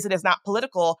what is and is not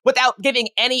political without giving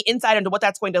any insight into what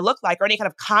that's going to look like or any kind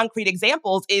of concrete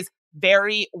examples is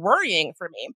very worrying for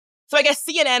me. So I guess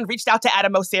CNN reached out to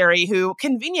Adam Mosseri, who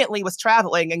conveniently was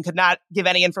traveling and could not give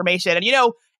any information. And,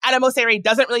 Adam Mosseri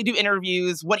doesn't really do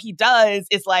interviews. What he does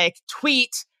is like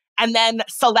tweet and then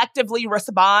selectively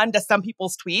respond to some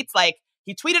people's tweets. Like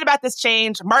he tweeted about this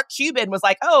change. Mark Cuban was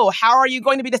like, how are you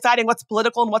going to be deciding what's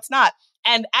political and what's not?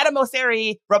 And Adam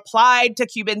Mosseri replied to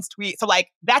Cuban's tweet. So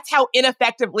that's how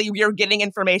ineffectively we are getting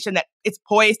information that it's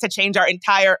poised to change our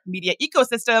entire media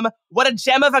ecosystem. What a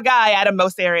gem of a guy, Adam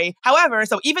Mosseri. However,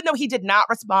 so even though he did not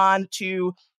respond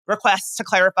to requests to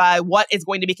clarify what is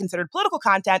going to be considered political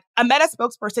content, a Meta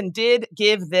spokesperson did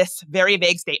give this very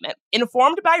vague statement.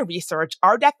 Informed by research,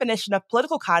 our definition of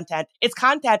political content is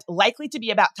content likely to be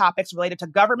about topics related to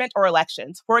government or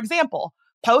elections. For example,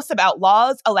 posts about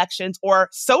laws, elections, or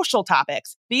social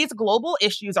topics. These global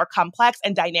issues are complex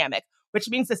and dynamic, which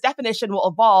means this definition will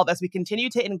evolve as we continue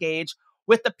to engage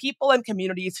with the people and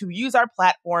communities who use our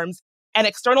platforms and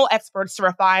external experts to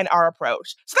refine our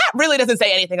approach. So that really doesn't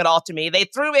say anything at all to me. They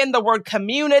threw in the word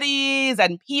communities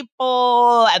and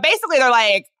people, and basically they're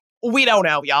like, we don't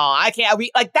know, y'all.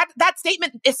 That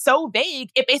statement is so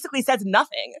vague, it basically says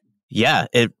nothing. Yeah,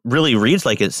 it really reads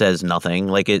like it says nothing.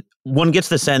 One gets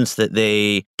the sense that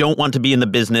they don't want to be in the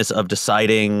business of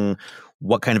deciding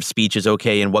what kind of speech is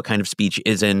okay and what kind of speech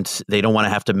isn't. They don't want to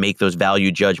have to make those value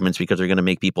judgments because they're going to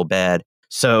make people bad.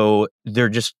 So they're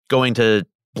just going to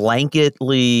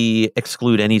blanketly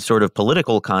exclude any sort of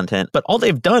political content. But all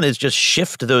they've done is just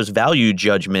shift those value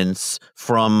judgments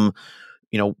from,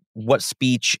 what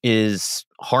speech is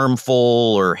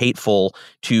harmful or hateful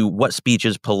to what speech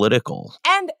is political.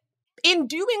 And in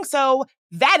doing so,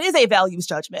 that is a values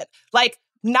judgment.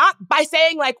 Not by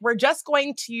saying, we're just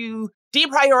going to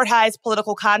deprioritize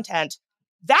political content.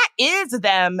 That is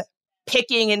them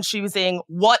picking and choosing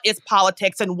what is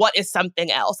politics and what is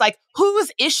something else.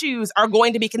 Whose issues are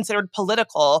going to be considered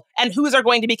political and whose are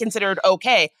going to be considered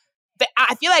okay.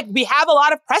 I feel like we have a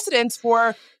lot of precedents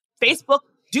for Facebook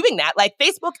doing that.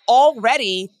 Facebook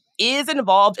already is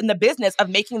involved in the business of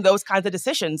making those kinds of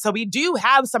decisions. So we do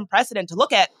have some precedent to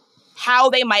look at how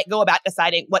they might go about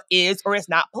deciding what is or is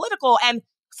not political. And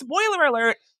spoiler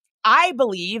alert, I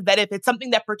believe that if it's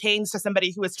something that pertains to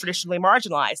somebody who is traditionally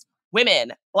marginalized,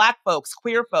 women, Black folks,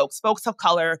 queer folks, folks of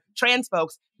color, trans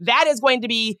folks, that is going to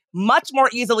be much more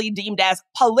easily deemed as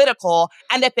political.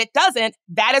 And if it doesn't,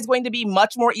 that is going to be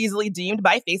much more easily deemed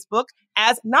by Facebook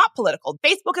as not political.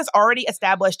 Facebook has already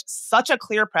established such a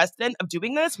clear precedent of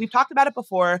doing this. We've talked about it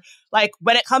before.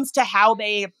 When it comes to how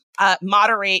they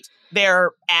moderate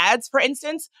their ads, for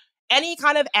instance, any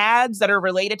kind of ads that are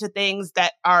related to things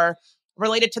that are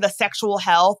related to the sexual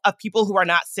health of people who are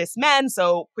not cis men,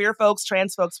 so queer folks,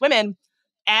 trans folks, women,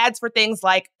 ads for things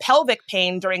like pelvic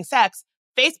pain during sex,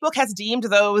 Facebook has deemed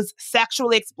those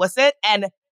sexually explicit and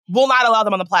will not allow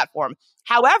them on the platform.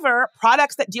 However,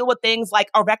 products that deal with things like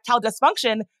erectile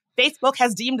dysfunction, Facebook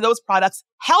has deemed those products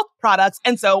health products,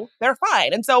 and so they're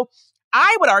fine. And so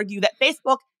I would argue that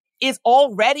Facebook is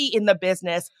already in the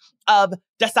business of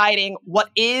deciding what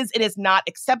is and is not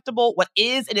acceptable, what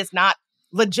is and is not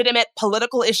legitimate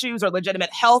political issues or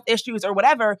legitimate health issues or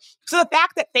whatever. So the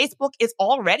fact that Facebook is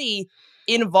already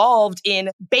involved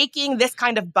in baking this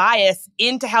kind of bias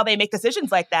into how they make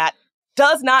decisions like that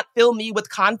does not fill me with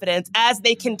confidence as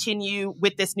they continue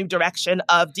with this new direction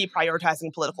of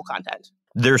deprioritizing political content.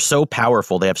 They're so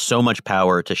powerful. They have so much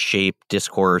power to shape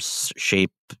discourse,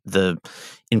 shape the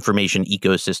information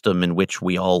ecosystem in which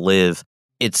we all live.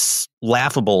 It's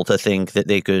laughable to think that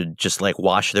they could just like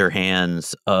wash their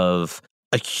hands of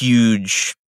a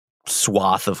huge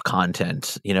swath of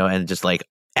content, and just like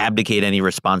abdicate any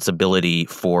responsibility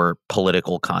for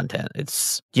political content.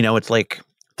 It's like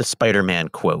the Spider-Man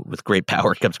quote, with great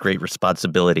power comes great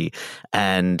responsibility.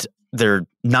 And they're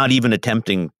not even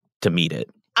attempting to meet it.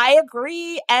 I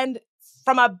agree. And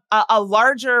from a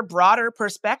larger, broader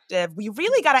perspective, we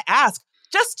really got to ask,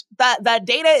 just the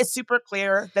data is super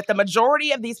clear that the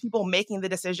majority of these people making the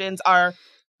decisions are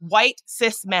white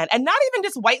cis men, and not even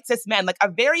just white cis men, like a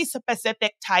very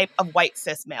specific type of white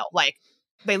cis male. Like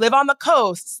they live on the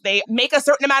coasts, they make a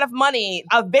certain amount of money,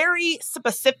 a very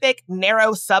specific,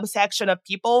 narrow subsection of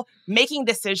people making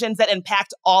decisions that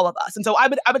impact all of us. And so I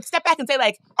would step back and say,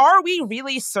 like, are we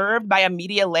really served by a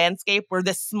media landscape where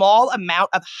this small amount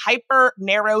of hyper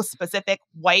narrow specific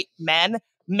white men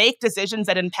make decisions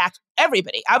that impact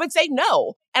everybody? I would say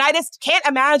no. And I just can't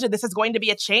imagine this is going to be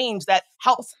a change that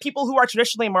helps people who are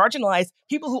traditionally marginalized,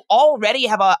 people who already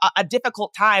have a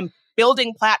difficult time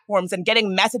building platforms and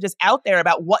getting messages out there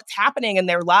about what's happening in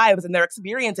their lives and their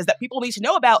experiences that people need to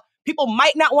know about, people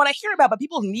might not want to hear about, but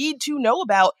people need to know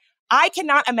about. I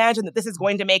cannot imagine that this is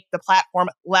going to make the platform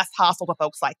less hostile to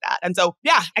folks like that. And so,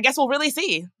 yeah, I guess we'll really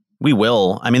see. We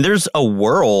will. I mean, there's a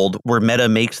world where Meta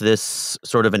makes this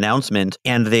sort of announcement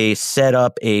and they set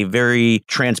up a very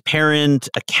transparent,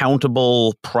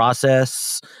 accountable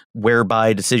process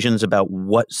whereby decisions about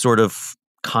what sort of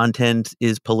content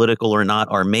is political or not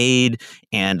are made.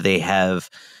 And they have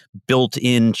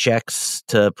built-in checks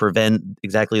to prevent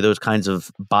exactly those kinds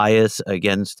of bias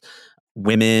against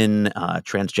women,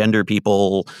 transgender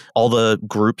people, all the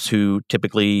groups who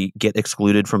typically get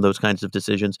excluded from those kinds of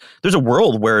decisions. There's a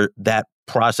world where that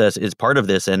process is part of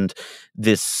this, and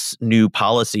this new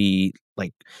policy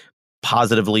like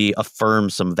positively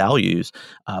affirms some values.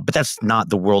 But that's not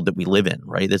the world that we live in,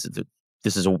 right?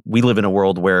 We live in a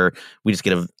world where we just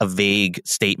get a vague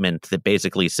statement that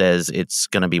basically says it's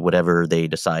going to be whatever they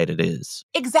decide it is.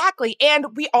 Exactly. And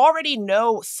we already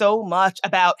know so much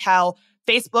about how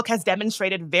Facebook has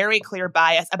demonstrated very clear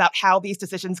bias about how these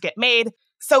decisions get made.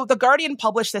 So The Guardian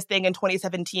published this thing in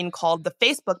 2017 called the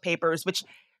Facebook Papers, which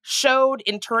showed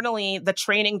internally the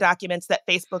training documents that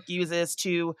Facebook uses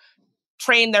to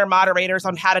train their moderators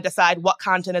on how to decide what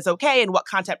content is okay and what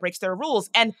content breaks their rules.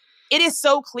 And it is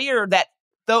so clear that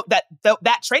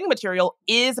that training material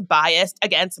is biased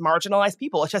against marginalized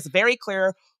people. It's just very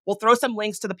clear. We'll throw some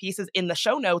links to the pieces in the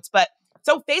show notes. But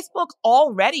so Facebook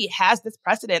already has this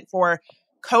precedent for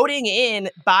coding in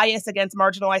bias against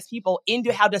marginalized people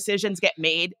into how decisions get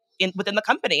made within the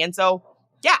company. And so,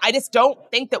 yeah, I just don't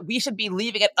think that we should be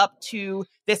leaving it up to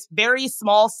this very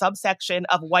small subsection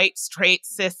of white, straight,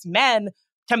 cis men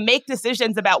to make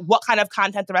decisions about what kind of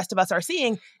content the rest of us are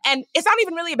seeing. And it's not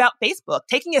even really about Facebook.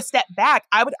 Taking a step back,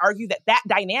 I would argue that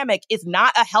dynamic is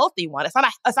not a healthy one. It's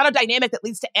not a dynamic that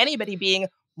leads to anybody being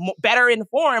better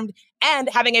informed and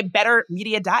having a better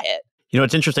media diet.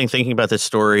 It's interesting thinking about this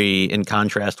story in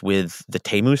contrast with the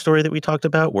Temu story that we talked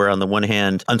about, where on the one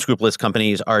hand, unscrupulous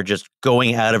companies are just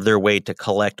going out of their way to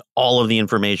collect all of the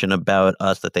information about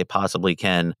us that they possibly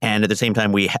can. And at the same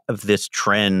time, we have this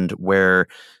trend where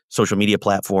social media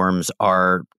platforms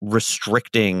are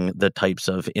restricting the types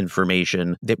of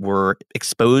information that we're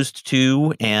exposed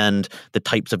to and the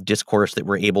types of discourse that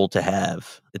we're able to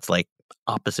have. It's like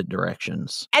opposite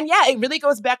directions. And yeah, it really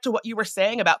goes back to what you were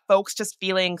saying about folks just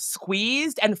feeling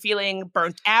squeezed and feeling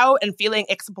burnt out and feeling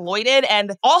exploited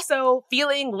and also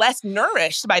feeling less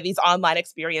nourished by these online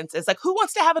experiences. Like, who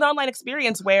wants to have an online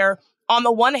experience where on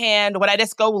the one hand, when I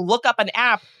just go look up an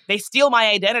app, they steal my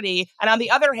identity. And on the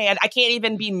other hand, I can't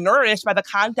even be nourished by the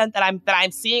content that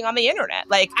I'm seeing on the internet.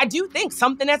 Like, I do think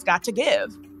something has got to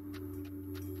give.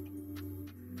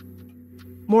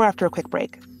 More after a quick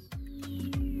break.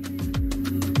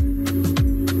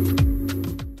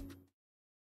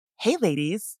 Hey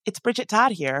ladies, it's Bridget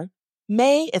Todd here.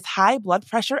 May is High Blood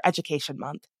Pressure Education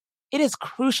Month. It is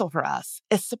crucial for us,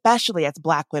 especially as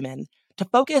Black women, to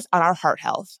focus on our heart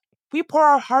health. We pour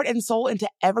our heart and soul into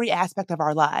every aspect of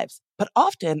our lives, but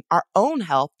often our own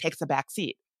health takes a back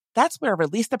seat. That's where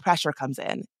Release the Pressure comes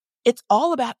in. It's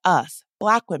all about us,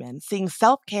 Black women, seeing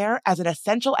self-care as an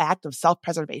essential act of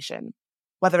self-preservation.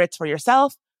 Whether it's for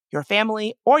yourself, your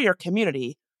family, or your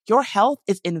community, your health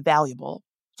is invaluable.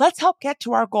 Let's help get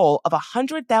to our goal of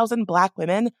 100,000 Black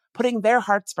women putting their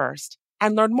hearts first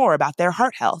and learn more about their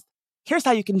heart health. Here's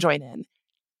how you can join in.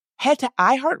 Head to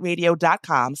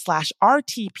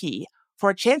iHeartRadio.com/RTP for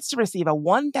a chance to receive a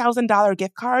 $1,000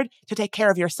 gift card to take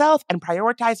care of yourself and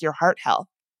prioritize your heart health.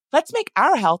 Let's make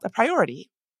our health a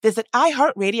priority. Visit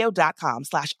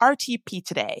iHeartRadio.com/RTP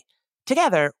today.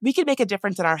 Together, we can make a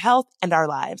difference in our health and our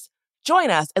lives. Join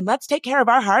us and let's take care of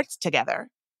our hearts together.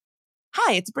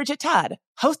 Hi, it's Bridget Todd,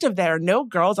 host of There Are No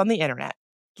Girls on the Internet.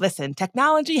 Listen,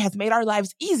 technology has made our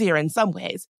lives easier in some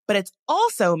ways, but it's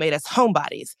also made us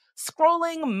homebodies,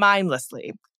 scrolling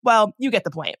mindlessly. Well, you get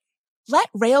the point. Let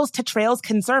Rails to Trails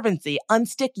Conservancy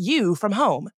unstick you from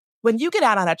home. When you get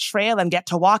out on a trail and get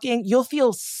to walking, you'll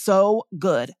feel so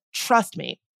good. Trust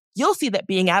me. You'll see that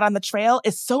being out on the trail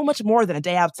is so much more than a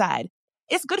day outside.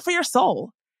 It's good for your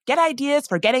soul. Get ideas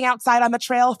for getting outside on the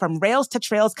trail from Rails to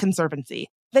Trails Conservancy,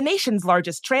 the nation's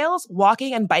largest trails,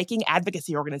 walking, and biking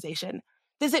advocacy organization.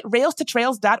 Visit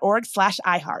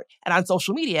railstotrails.org/iHeart and on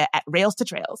social media at Rails to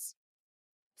Trails.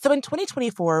 So in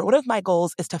 2024, one of my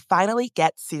goals is to finally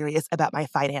get serious about my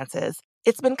finances.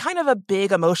 It's been kind of a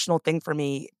big emotional thing for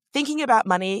me. Thinking about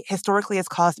money historically has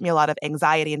caused me a lot of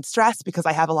anxiety and stress because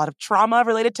I have a lot of trauma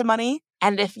related to money.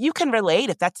 And if you can relate,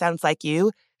 if that sounds like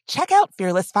you, check out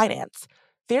Fearless Finance.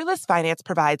 Fearless Finance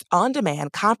provides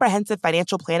on-demand, comprehensive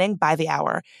financial planning by the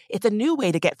hour. It's a new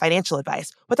way to get financial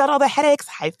advice without all the headaches,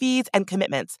 high fees, and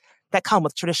commitments that come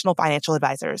with traditional financial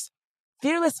advisors.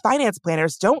 Fearless Finance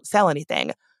planners don't sell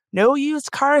anything. No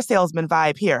used car salesman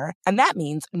vibe here, and that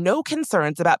means no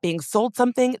concerns about being sold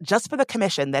something just for the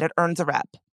commission that it earns a rep.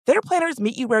 Their planners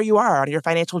meet you where you are on your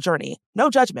financial journey. No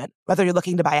judgment, whether you're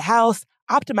looking to buy a house,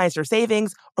 optimize your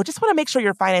savings, or just want to make sure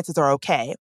your finances are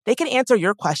okay. They can answer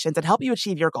your questions and help you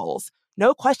achieve your goals.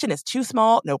 No question is too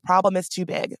small, no problem is too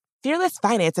big. Fearless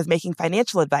Finance is making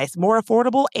financial advice more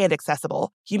affordable and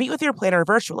accessible. You meet with your planner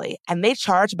virtually, and they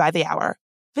charge by the hour.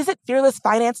 Visit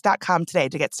fearlessfinance.com today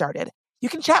to get started. You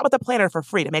can chat with a planner for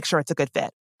free to make sure it's a good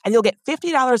fit. And you'll get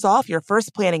 $50 off your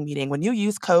first planning meeting when you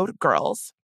use code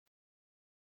GIRLS.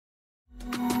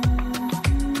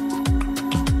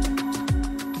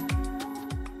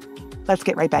 Let's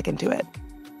get right back into it.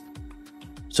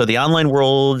 So the online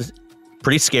world,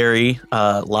 pretty scary,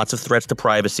 lots of threats to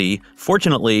privacy.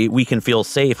 Fortunately, we can feel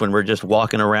safe when we're just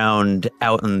walking around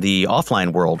out in the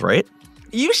offline world, right?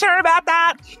 You sure about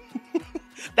that?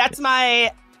 That's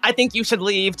my I think you should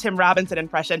leave Tim Robinson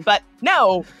impression. But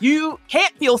no, you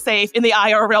can't feel safe in the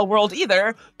IRL world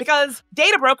either, because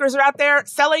data brokers are out there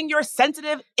selling your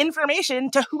sensitive information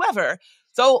to whoever.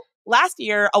 So last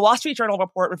year, a Wall Street Journal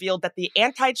report revealed that the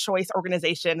anti-choice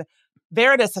organization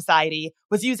Veritas Society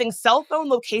was using cell phone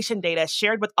location data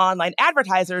shared with online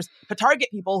advertisers to target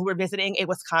people who were visiting a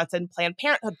Wisconsin Planned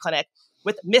Parenthood clinic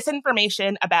with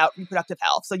misinformation about reproductive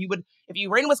health. So you would, if you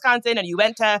were in Wisconsin and you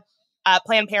went to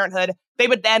Planned Parenthood, they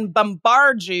would then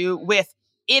bombard you with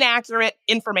inaccurate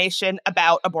information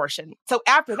about abortion. So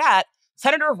after that,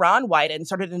 Senator Ron Wyden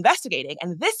started investigating.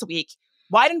 And this week,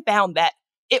 Wyden found that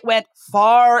it went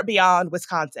far beyond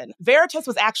Wisconsin. Veritas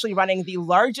was actually running the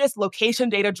largest location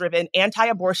data-driven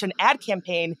anti-abortion ad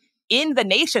campaign in the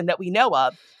nation that we know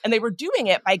of. And they were doing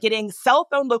it by getting cell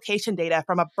phone location data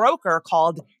from a broker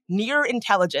called Near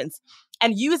Intelligence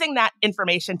and using that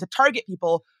information to target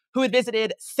people who had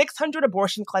visited 600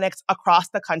 abortion clinics across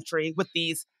the country with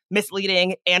these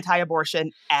misleading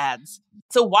anti-abortion ads.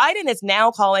 So Wyden is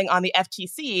now calling on the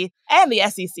FTC and the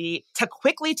SEC to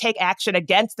quickly take action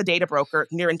against the data broker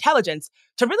Near Intelligence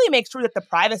to really make sure that the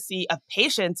privacy of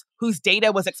patients whose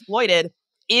data was exploited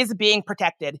is being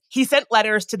protected. He sent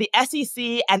letters to the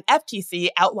SEC and FTC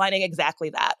outlining exactly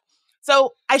that. So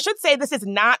I should say this is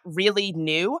not really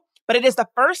new, but it is the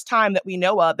first time that we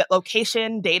know of that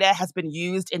location data has been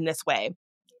used in this way.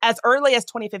 As early as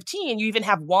 2015, you even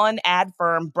have one ad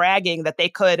firm bragging that they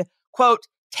could, quote,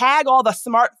 tag all the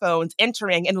smartphones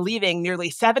entering and leaving nearly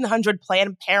 700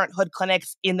 Planned Parenthood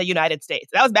clinics in the United States.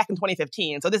 That was back in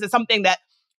 2015. So this is something that,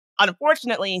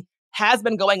 unfortunately, has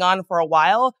been going on for a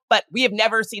while, but we have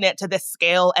never seen it to this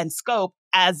scale and scope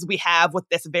as we have with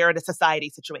this Veritas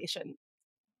Society situation.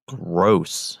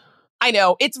 Gross. I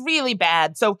know, it's really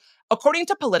bad. So according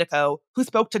to Politico, who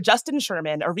spoke to Justin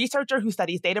Sherman, a researcher who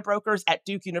studies data brokers at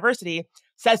Duke University,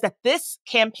 says that this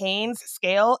campaign's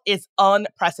scale is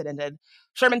unprecedented.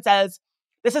 Sherman says,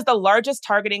 this is the largest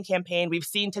targeting campaign we've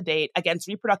seen to date against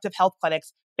reproductive health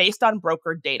clinics based on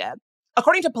brokered data.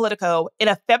 According to Politico, in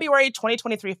a February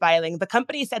 2023 filing, the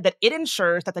company said that it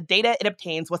ensures that the data it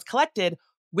obtains was collected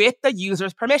with the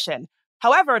user's permission.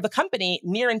 However, the company,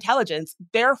 Near Intelligence,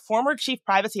 their former chief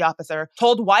privacy officer,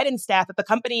 told Wyden staff that the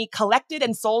company collected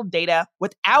and sold data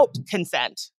without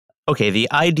consent. Okay,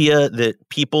 the idea that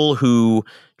people who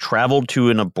traveled to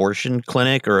an abortion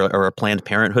clinic or a Planned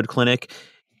Parenthood clinic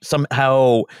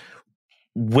somehow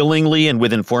willingly and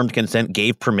with informed consent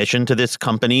gave permission to this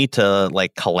company to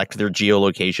collect their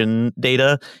geolocation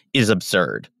data is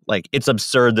absurd. It's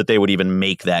absurd that they would even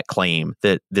make that claim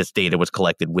that this data was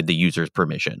collected with the user's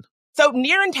permission. So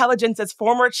Near Intelligence's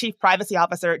former chief privacy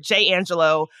officer, Jay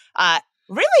Angelo,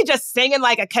 really just singing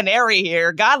like a canary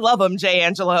here. God love him, Jay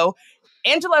Angelo.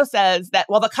 Angelo says that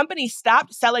while the company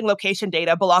stopped selling location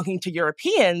data belonging to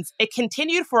Europeans, it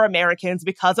continued for Americans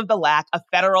because of the lack of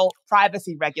federal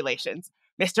privacy regulations.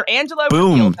 Mr. Angelo.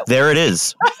 Boom. There it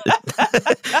is.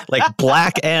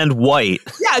 Black and white.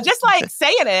 Yeah, just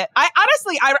saying it.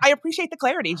 I appreciate the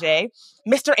clarity, Jay.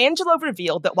 Mr. Angelo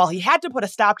revealed that while he had to put a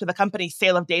stop to the company's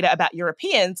sale of data about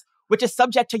Europeans, which is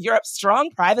subject to Europe's strong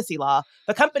privacy law,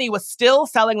 the company was still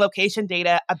selling location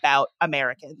data about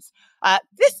Americans.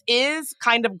 This is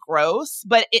kind of gross,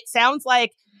 but it sounds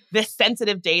like this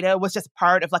sensitive data was just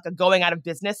part of a going out of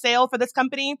business sale for this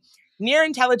company. Near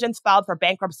Intelligence filed for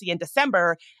bankruptcy in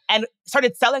December and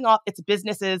started selling off its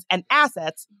businesses and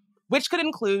assets, which could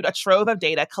include a trove of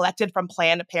data collected from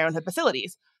Planned Parenthood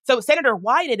facilities. So Senator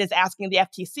Wyden is asking the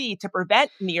FTC to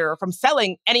prevent Near from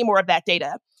selling any more of that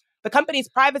data. The company's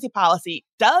privacy policy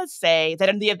does say that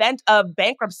in the event of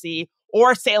bankruptcy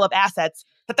or sale of assets,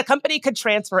 that the company could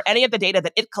transfer any of the data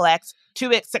that it collects to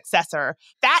its successor.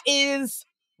 That is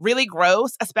really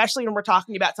gross, especially when we're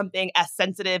talking about something as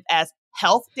sensitive as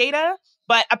health data.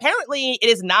 But apparently it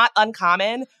is not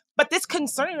uncommon. But this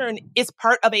concern is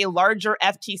part of a larger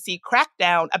FTC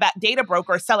crackdown about data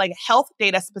brokers selling health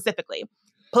data specifically.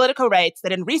 Politico writes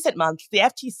that in recent months, the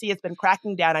FTC has been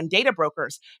cracking down on data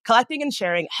brokers collecting and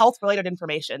sharing health-related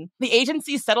information. The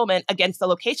agency's settlement against the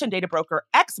location data broker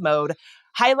Xmode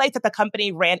highlights that the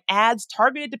company ran ads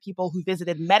targeted to people who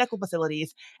visited medical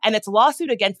facilities, and its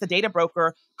lawsuit against the data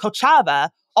broker Kochava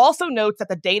also notes that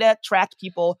the data tracked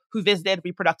people who visited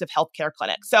reproductive health care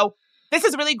clinics. So this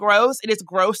is really gross. It is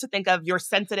gross to think of your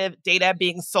sensitive data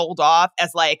being sold off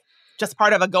as just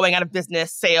part of a going out of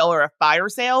business sale or a fire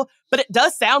sale. But it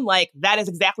does sound like that is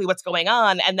exactly what's going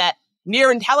on, and that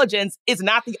Near Intelligence is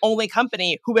not the only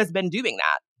company who has been doing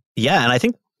that. Yeah, and I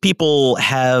think people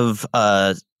have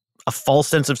a false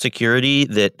sense of security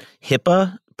that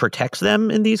HIPAA protects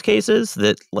them in these cases,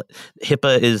 that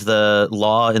HIPAA is the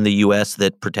law in the U.S.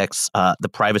 that protects the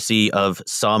privacy of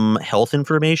some health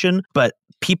information. But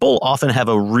people often have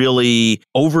a really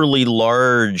overly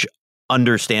large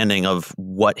understanding of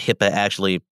what HIPAA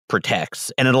actually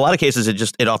protects. And in a lot of cases,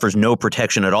 it offers no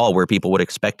protection at all where people would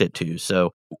expect it to.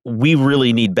 So we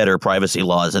really need better privacy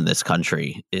laws in this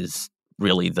country is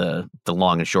really the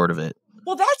long and short of it.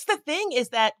 Well, that's the thing, is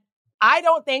that I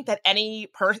don't think that any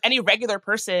regular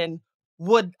person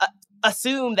would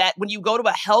assume that when you go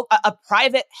to a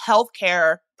private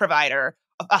healthcare provider,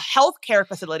 a healthcare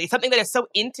facility, something that is so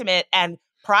intimate and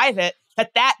private,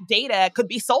 that data could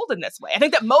be sold in this way. I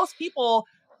think that most people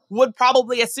would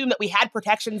probably assume that we had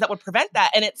protections that would prevent that.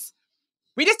 And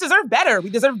we just deserve better.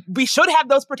 We should have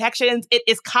those protections. It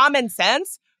is common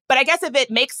sense. But I guess if it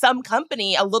makes some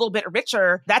company a little bit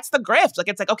richer, that's the grift.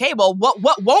 Okay, well,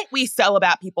 what won't we sell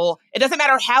about people? It doesn't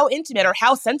matter how intimate or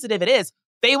how sensitive it is.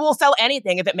 They will sell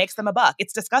anything if it makes them a buck.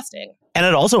 It's disgusting. And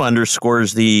it also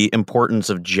underscores the importance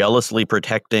of jealously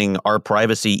protecting our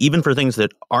privacy, even for things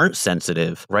that aren't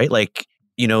sensitive, right?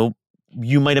 You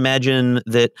might imagine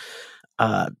that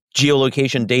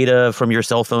geolocation data from your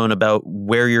cell phone about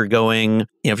where you're going.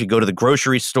 If you go to the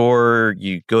grocery store,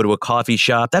 you go to a coffee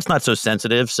shop, that's not so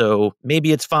sensitive. So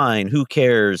maybe it's fine. Who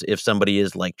cares if somebody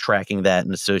is tracking that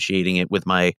and associating it with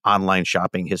my online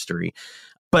shopping history?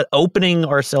 But opening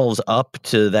ourselves up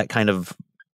to that kind of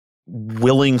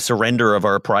willing surrender of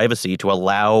our privacy to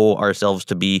allow ourselves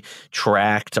to be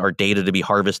tracked, our data to be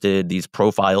harvested, these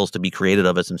profiles to be created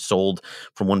of us and sold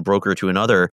from one broker to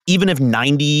another. Even if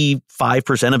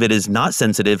 95% of it is not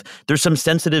sensitive, there's some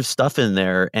sensitive stuff in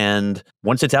there. And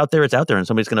once it's out there, and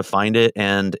somebody's going to find it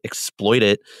and exploit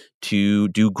it to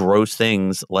do gross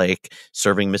things like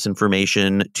serving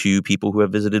misinformation to people who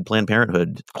have visited Planned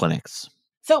Parenthood clinics.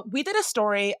 So we did a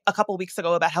story a couple weeks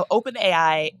ago about how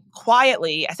OpenAI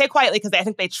quietly, I say quietly because I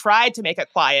think they tried to make it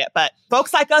quiet, but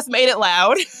folks like us made it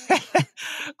loud,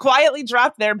 quietly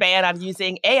dropped their ban on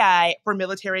using AI for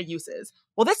military uses.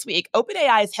 Well, this week,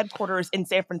 OpenAI's headquarters in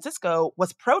San Francisco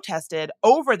was protested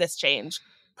over this change.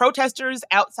 Protesters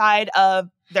outside of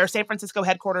their San Francisco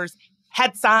headquarters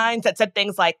had signs that said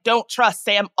things like, "Don't trust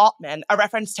Sam Altman," a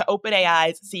reference to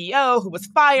OpenAI's CEO who was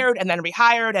fired and then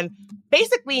rehired, and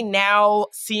basically now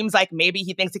seems like maybe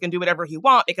he thinks he can do whatever he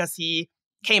wants because he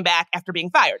came back after being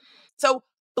fired. So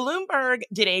Bloomberg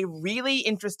did a really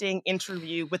interesting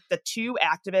interview with the two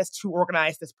activists who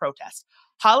organized this protest.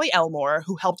 Holly Elmore,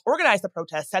 who helped organize the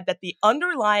protest, said that the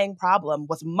underlying problem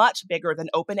was much bigger than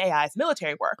OpenAI's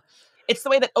military work. It's the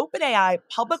way that OpenAI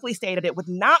publicly stated it would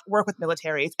not work with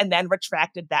militaries and then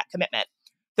retracted that commitment.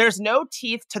 There's no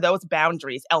teeth to those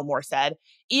boundaries, Elmore said.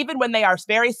 Even when they are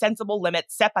very sensible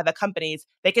limits set by the companies,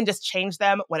 they can just change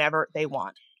them whenever they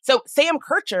want. So Sam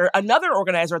Kircher, another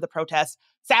organizer of the protest,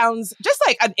 sounds just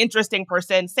like an interesting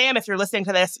person. Sam, if you're listening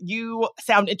to this, you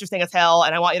sound interesting as hell,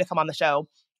 and I want you to come on the show.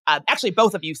 Actually,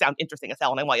 both of you sound interesting as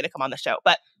hell, and I want you to come on the show.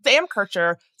 But Sam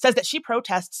Kircher says that she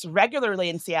protests regularly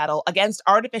in Seattle against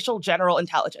artificial general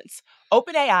intelligence.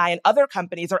 OpenAI and other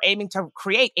companies are aiming to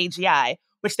create AGI,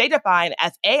 which they define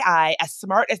as AI as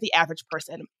smart as the average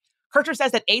person. Kircher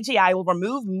says that AGI will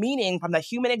remove meaning from the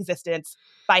human existence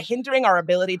by hindering our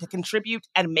ability to contribute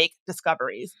and make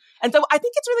discoveries. And so I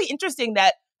think it's really interesting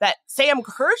that Sam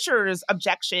Kircher's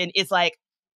objection is like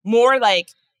more like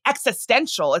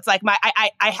existential. It's like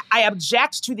I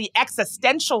object to the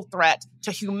existential threat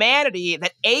to humanity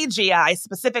that AGI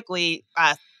specifically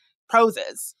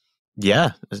poses.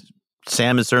 Yeah.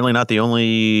 Sam is certainly not the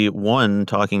only one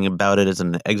talking about it as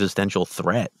an existential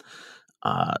threat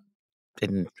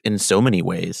in so many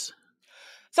ways.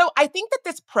 So I think that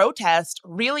this protest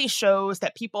really shows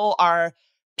that people are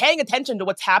paying attention to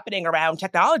what's happening around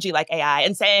technology like AI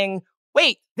and saying,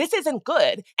 wait, this isn't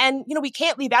good. And, we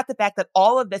can't leave out the fact that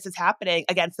all of this is happening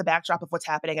against the backdrop of what's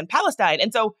happening in Palestine.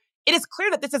 And so it is clear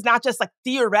that this is not just like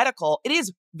theoretical. It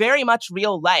is very much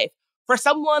real life. For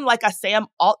someone like a Sam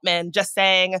Altman just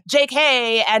saying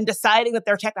JK and deciding that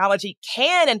their technology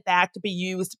can, in fact, be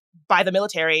used by the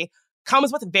military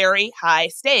comes with very high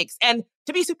stakes. And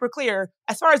to be super clear,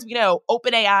 as far as we know,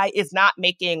 OpenAI is not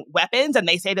making weapons, and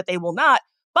they say that they will not.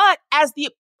 But as the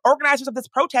organizers of this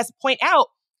protest point out,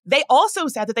 they also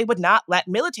said that they would not let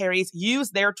militaries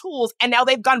use their tools, and now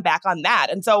they've gone back on that.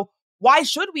 And so why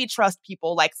should we trust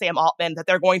people like Sam Altman that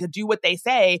they're going to do what they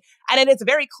say? And it's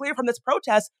very clear from this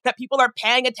protest that people are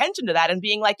paying attention to that and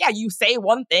being like, yeah, you say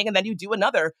one thing and then you do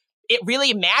another. It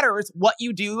really matters what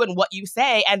you do and what you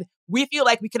say. And we feel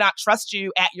like we cannot trust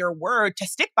you at your word to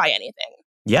stick by anything.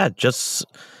 Yeah, just,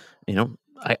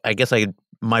 I guess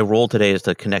my role today is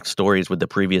to connect stories with the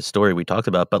previous story we talked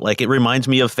about. But it reminds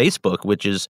me of Facebook, which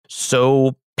is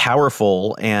so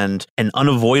powerful and an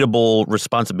unavoidable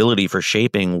responsibility for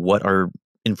shaping what our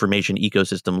information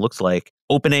ecosystem looks like.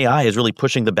 OpenAI is really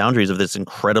pushing the boundaries of this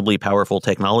incredibly powerful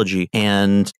technology.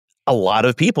 And a lot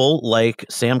of people, like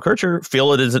Sam Kircher,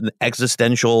 feel it is an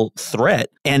existential threat.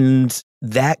 And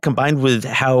that, combined with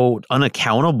how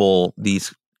unaccountable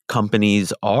these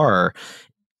companies are,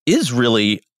 is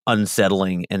really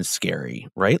unsettling and scary,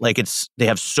 right? They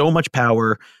have so much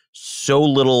power, so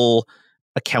little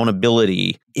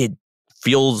accountability. It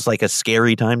feels like a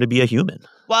scary time to be a human.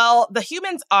 Well, the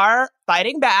humans are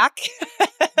fighting back.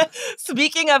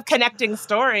 Speaking of connecting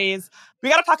stories, we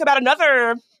got to talk about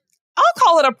another, I'll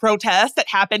call it a protest that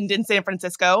happened in San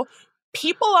Francisco.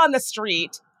 People on the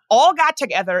street all got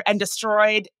together and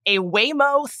destroyed a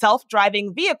Waymo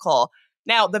self-driving vehicle.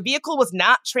 Now, the vehicle was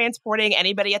not transporting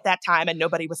anybody at that time and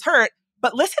nobody was hurt,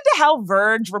 but listen to how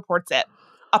Verge reports it.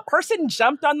 A person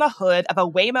jumped on the hood of a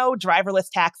Waymo driverless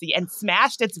taxi and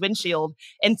smashed its windshield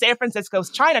in San Francisco's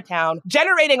Chinatown,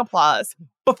 generating applause,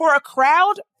 before a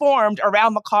crowd formed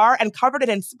around the car and covered it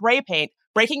in spray paint,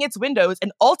 breaking its windows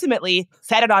and ultimately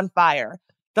set it on fire.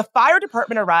 The fire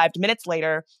department arrived minutes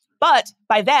later, but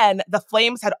by then, the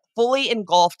flames had fully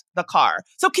engulfed the car.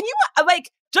 So can you,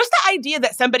 just the idea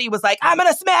that somebody was like, I'm going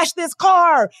to smash this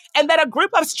car. And then a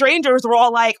group of strangers were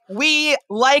all like, we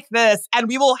like this and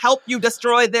we will help you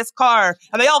destroy this car.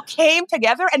 And they all came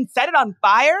together and set it on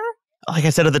fire. Like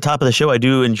I said at the top of the show, I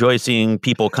do enjoy seeing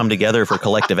people come together for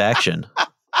collective action.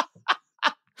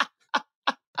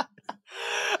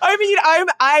 I mean,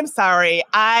 I'm sorry.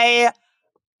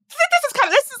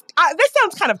 This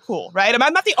sounds kind of cool, right?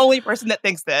 I'm not the only person that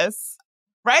thinks this,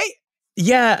 right?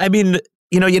 Yeah, I mean,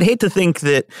 you'd hate to think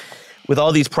that with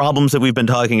all these problems that we've been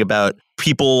talking about,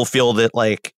 people feel that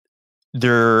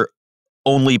they're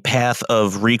only path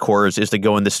of recourse is to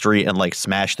go in the street and like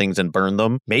smash things and burn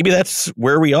them. Maybe that's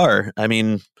where we are. I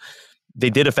mean, they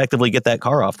did effectively get that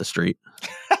car off the street.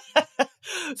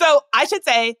 So I should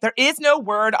say there is no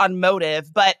word on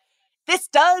motive, but this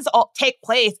does all take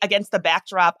place against the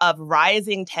backdrop of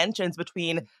rising tensions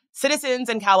between citizens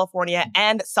in California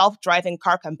and self-driving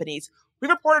car companies. We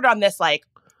reported on this like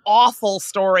awful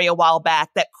story a while back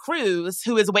that Cruise,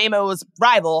 who is Waymo's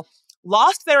rival,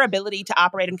 lost their ability to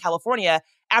operate in California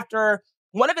after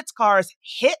one of its cars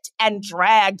hit and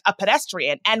dragged a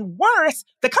pedestrian. And worse,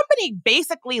 the company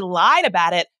basically lied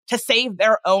about it to save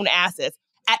their own asses.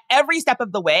 At every step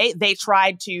of the way, they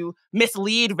tried to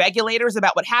mislead regulators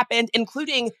about what happened,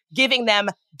 including giving them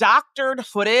doctored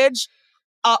footage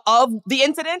of the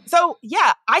incident. So,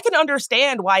 yeah, I can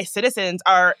understand why citizens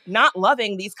are not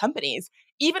loving these companies.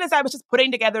 Even as I was just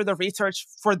putting together the research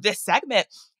for this segment,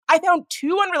 I found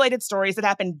two unrelated stories that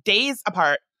happened days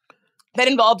apart that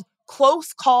involved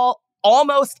close call,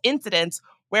 almost incidents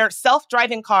where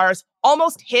self-driving cars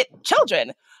almost hit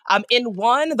children. In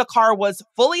one, the car was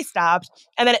fully stopped,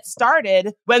 and then it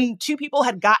started when two people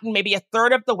had gotten maybe a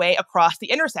third of the way across the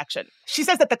intersection. She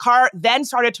says that the car then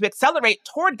started to accelerate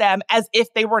toward them as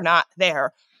if they were not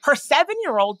there. Her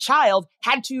 7-year-old child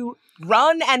had to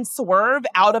run and swerve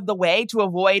out of the way to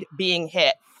avoid being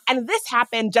hit. And this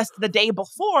happened just the day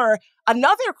before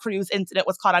another Cruise incident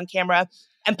was caught on camera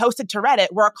and posted to Reddit,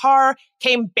 where a car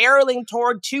came barreling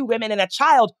toward two women and a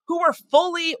child who were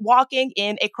fully walking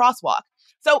in a crosswalk.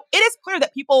 So it is clear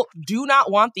that people do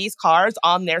not want these cars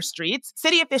on their streets.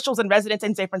 City officials and residents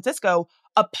in San Francisco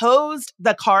opposed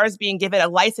the cars being given a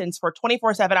license for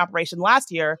 24/7 operation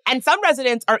last year. And some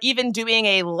residents are even doing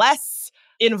a less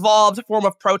involved form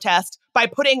of protest by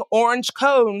putting orange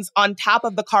cones on top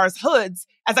of the car's hoods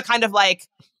as a kind of like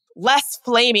less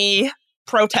flamey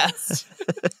protest.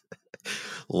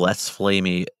 Less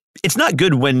flamey. It's not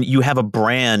good when you have a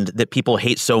brand that people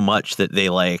hate so much that they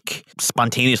like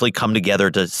spontaneously come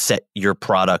together to set your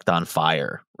product on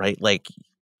fire, right? Like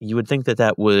you would think that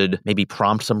that would maybe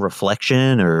prompt some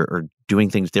reflection or doing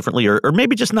things differently or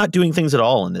maybe just not doing things at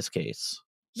all in this case.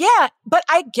 Yeah, but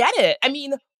I get it. I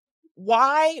mean,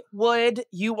 why would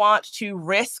you want to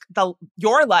risk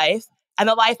your life and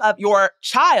the life of your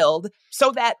child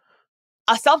so that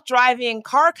a self-driving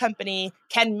car company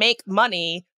can make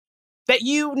money that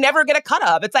you never get a cut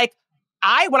of? It's like,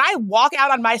 when I walk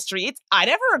out on my streets, I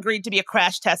never agreed to be a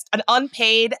crash test, an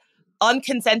unpaid,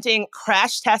 unconsenting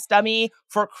crash test dummy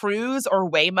for Cruise or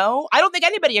Waymo. I don't think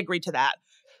anybody agreed to that.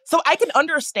 So I can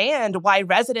understand why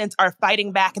residents are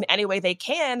fighting back in any way they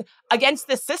can against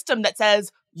this system that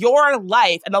says your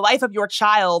life and the life of your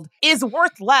child is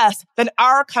worth less than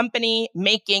our company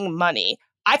making money.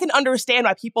 I can understand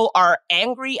why people are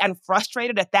angry and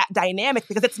frustrated at that dynamic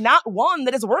because it's not one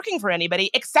that is working for anybody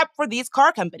except for these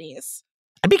car companies.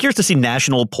 I'd be curious to see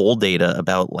national poll data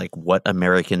about like what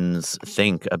Americans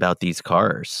think about these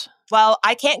cars. Well,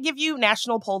 I can't give you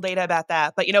national poll data about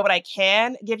that, but you know what I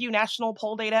can give you national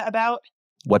poll data about?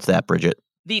 What's that, Bridget?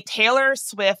 The Taylor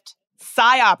Swift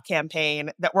PSYOP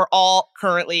campaign that we're all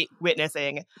currently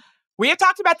witnessing. We have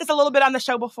talked about this a little bit on the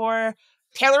show before.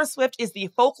 Taylor Swift is the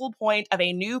focal point of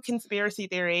a new conspiracy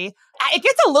theory. It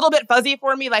gets a little bit fuzzy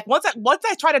for me. Like once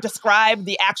I try to describe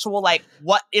the actual like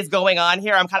what is going on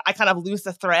here, I kind of lose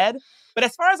the thread. But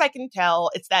as far as I can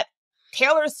tell, it's that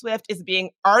Taylor Swift is being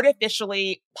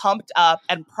artificially pumped up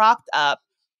and propped up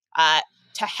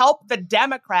to help the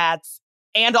Democrats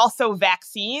and also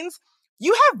vaccines.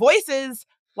 You have voices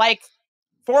like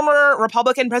former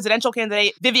Republican presidential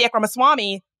candidate Vivek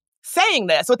Ramaswamy saying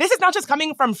this. So this is not just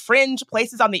coming from fringe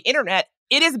places on the internet.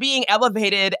 It is being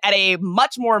elevated at a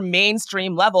much more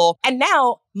mainstream level. And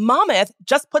now Monmouth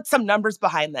just put some numbers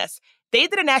behind this. They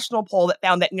did a national poll that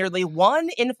found that nearly 1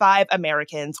 in 5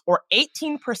 Americans, or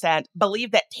 18%,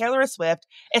 believe that Taylor Swift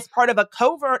is part of a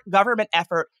covert government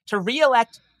effort to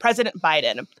re-elect President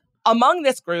Biden. Among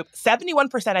this group,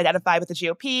 71% identify with the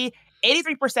GOP,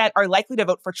 83% are likely to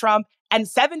vote for Trump, and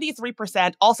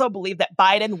 73% also believe that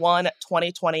Biden won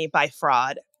 2020 by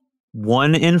fraud.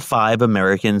 1 in 5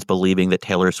 Americans believing that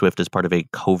Taylor Swift is part of a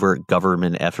covert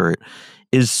government effort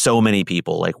is so many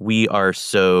people. Like, we are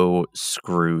so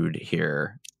screwed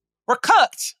here. We're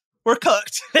cooked. We're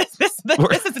cooked. This is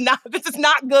not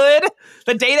good.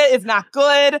 The data is not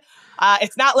good.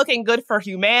 It's not looking good for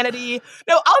humanity.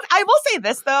 No, I will say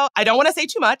this, though. I don't want to say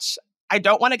too much. I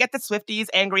don't want to get the Swifties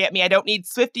angry at me. I don't need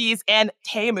Swifties and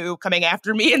Temu coming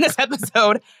after me in this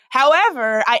episode.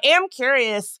 However, I am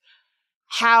curious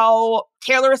how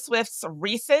Taylor Swift's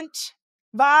recent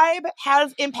vibe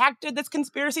has impacted this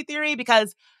conspiracy theory,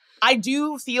 because I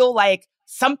do feel like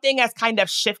something has kind of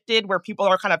shifted where people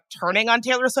are kind of turning on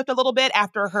Taylor Swift a little bit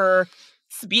after her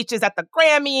speeches at the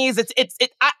Grammys.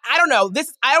 I don't know.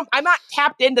 I'm not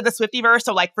tapped into the Swiftyverse,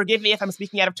 so like, forgive me if I'm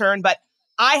speaking out of turn, but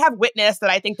I have witnessed that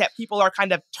I think that people are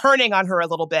kind of turning on her a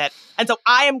little bit. And so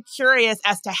I am curious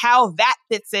as to how that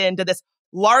fits into this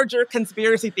larger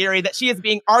conspiracy theory that she is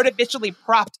being artificially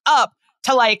propped up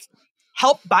to like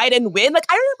help Biden win. Like,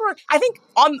 I remember, I think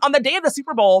on the day of the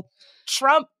Super Bowl,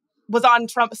 Trump was on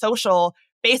Trump Social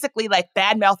basically like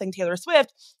bad mouthing Taylor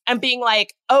Swift and being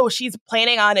like, oh, she's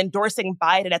planning on endorsing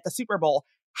Biden at the Super Bowl.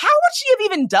 How would she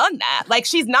have even done that? Like,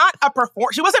 she's not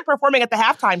she wasn't performing at the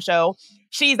halftime show.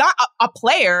 She's not a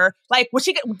player. Like, was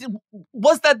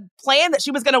the plan that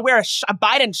she was going to wear a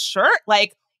Biden shirt?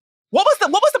 Like, what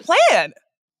was the plan?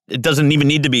 It doesn't even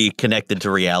need to be connected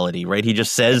to reality, right? He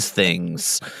just says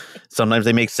things. Sometimes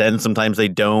they make sense, sometimes they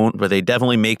don't, but they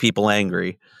definitely make people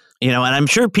angry. And I'm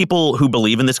sure people who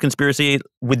believe in this conspiracy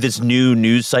with this new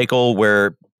news cycle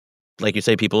where, like you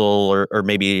say, people are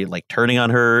maybe like turning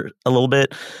on her a little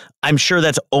bit, I'm sure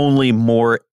that's only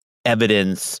more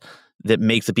evidence that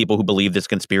makes the people who believe this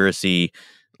conspiracy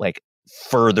like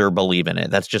further believe in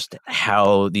it. That's just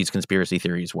how these conspiracy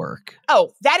theories work.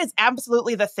 Oh, that is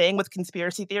absolutely the thing with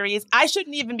conspiracy theories. I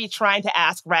shouldn't even be trying to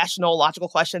ask rational, logical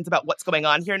questions about what's going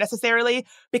on here necessarily,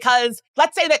 because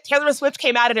let's say that Taylor Swift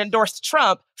came out and endorsed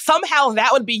Trump. Somehow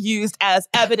that would be used as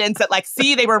evidence that, like,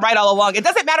 see, they were right all along. It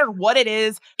doesn't matter what it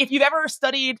is. If you've ever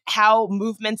studied how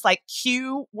movements like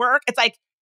Q work, it's like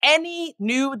any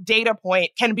new data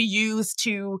point can be used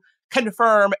to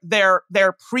confirm their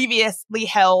previously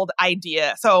held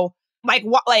idea. So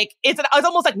it's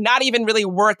almost like not even really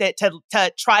worth it to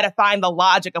try to find the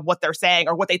logic of what they're saying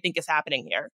or what they think is happening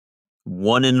here.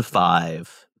 1 in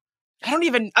 5. I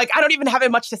don't even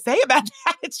have much to say about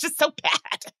that. It's just so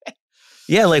bad.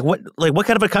 Yeah, what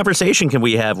kind of a conversation can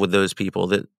we have with those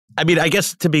people? I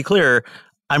guess to be clear,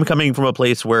 I'm coming from a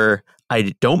place where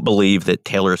I don't believe that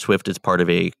Taylor Swift is part of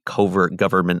a covert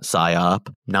government psyop.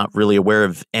 Not really aware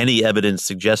of any evidence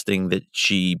suggesting that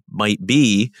she might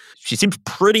be. She seems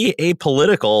pretty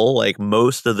apolitical, like,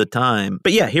 most of the time.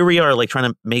 But yeah, here we are, like,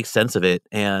 trying to make sense of it,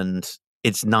 and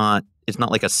it's not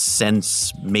like a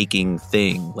sense-making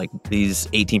thing. Like, these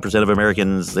 18% of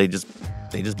Americans, they just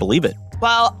believe it.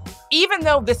 Well, even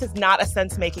though this is not a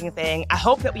sense-making thing, I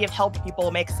hope that we have helped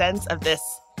people make sense of this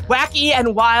wacky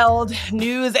and wild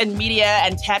news and media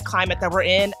and tech climate that we're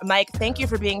in. Mike, thank you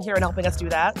for being here and helping us do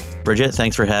that. Bridget,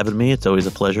 thanks for having me. It's always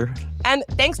a pleasure. And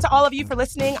thanks to all of you for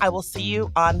listening. I will see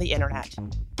you on the internet.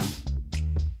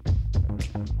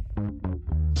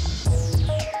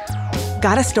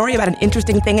 Got a story about an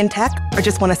interesting thing in tech or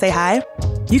just want to say hi?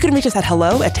 You can reach us at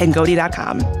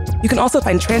hello@tangoti.com. You can also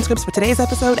find transcripts for today's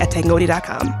episode at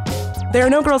tangoti.com. There Are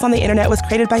No Girls on the Internet was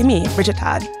created by me, Bridget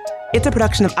Todd. It's a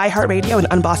production of iHeartRadio and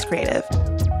Unbossed Creative.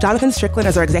 Jonathan Strickland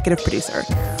is our executive producer.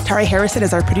 Tari Harrison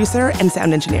is our producer and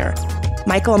sound engineer.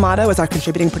 Michael Amato is our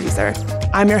contributing producer.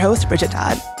 I'm your host, Bridget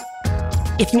Todd.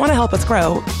 If you want to help us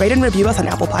grow, rate and review us on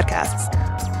Apple Podcasts.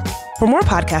 For more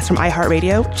podcasts from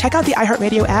iHeartRadio, check out the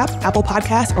iHeartRadio app, Apple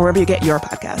Podcasts, or wherever you get your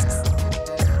podcasts.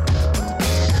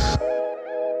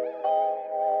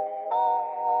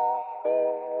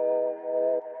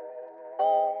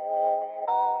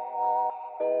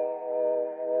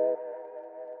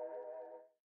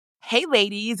 Hey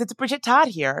ladies, it's Bridget Todd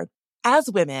here.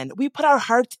 As women, we put our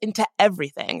hearts into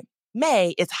everything.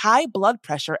 May is High Blood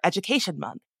Pressure Education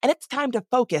Month, and it's time to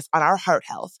focus on our heart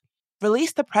health.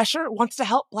 Release the Pressure wants to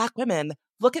help Black women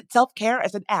look at self-care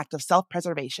as an act of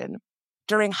self-preservation.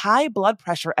 During High Blood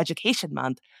Pressure Education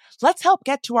Month, let's help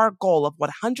get to our goal of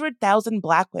 100,000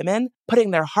 Black women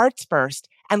putting their hearts first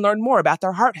and learn more about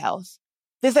their heart health.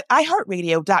 Visit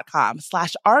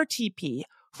iHeartRadio.com/RTP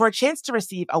for a chance to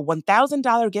receive a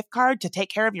 $1,000 gift card to take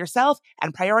care of yourself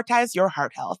and prioritize your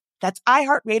heart health. That's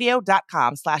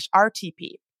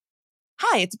iHeartRadio.com/RTP.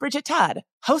 Hi, it's Bridget Todd,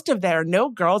 host of There Are No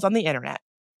Girls on the Internet.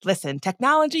 Listen,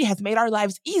 technology has made our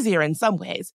lives easier in some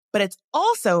ways, but it's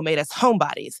also made us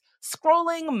homebodies,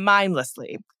 scrolling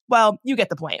mindlessly. Well, you get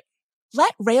the point.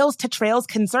 Let Rails to Trails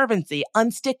Conservancy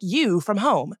unstick you from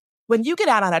home. When you get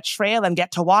out on a trail and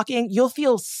get to walking, you'll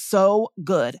feel so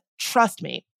good. Trust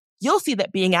me. You'll see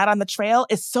that being out on the trail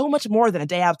is so much more than a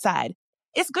day outside.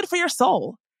 It's good for your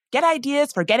soul. Get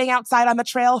ideas for getting outside on the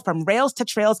trail from Rails to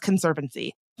Trails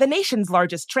Conservancy, the nation's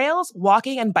largest trails,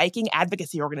 walking, and biking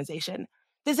advocacy organization.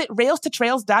 Visit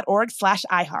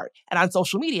railstotrails.org/iHeart and on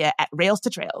social media at Rails to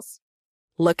Trails.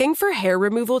 Looking for hair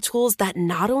removal tools that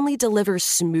not only deliver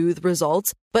smooth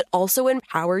results, but also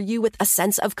empower you with a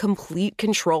sense of complete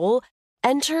control?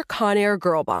 Enter Conair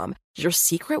Girl Bomb. your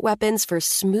secret weapons for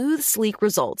smooth, sleek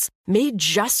results made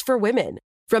just for women.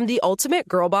 From the ultimate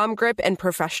Girl Bomb grip and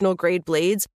professional grade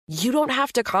blades, you don't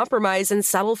have to compromise and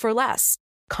settle for less.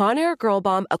 Conair Girl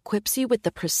Bomb equips you with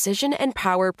the precision and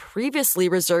power previously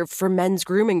reserved for men's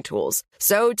grooming tools.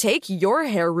 So take your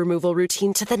hair removal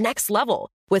routine to the next level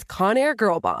with Conair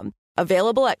Girl Bomb.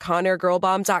 Available at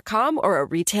ConairGirlBomb.com or a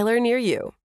retailer near you.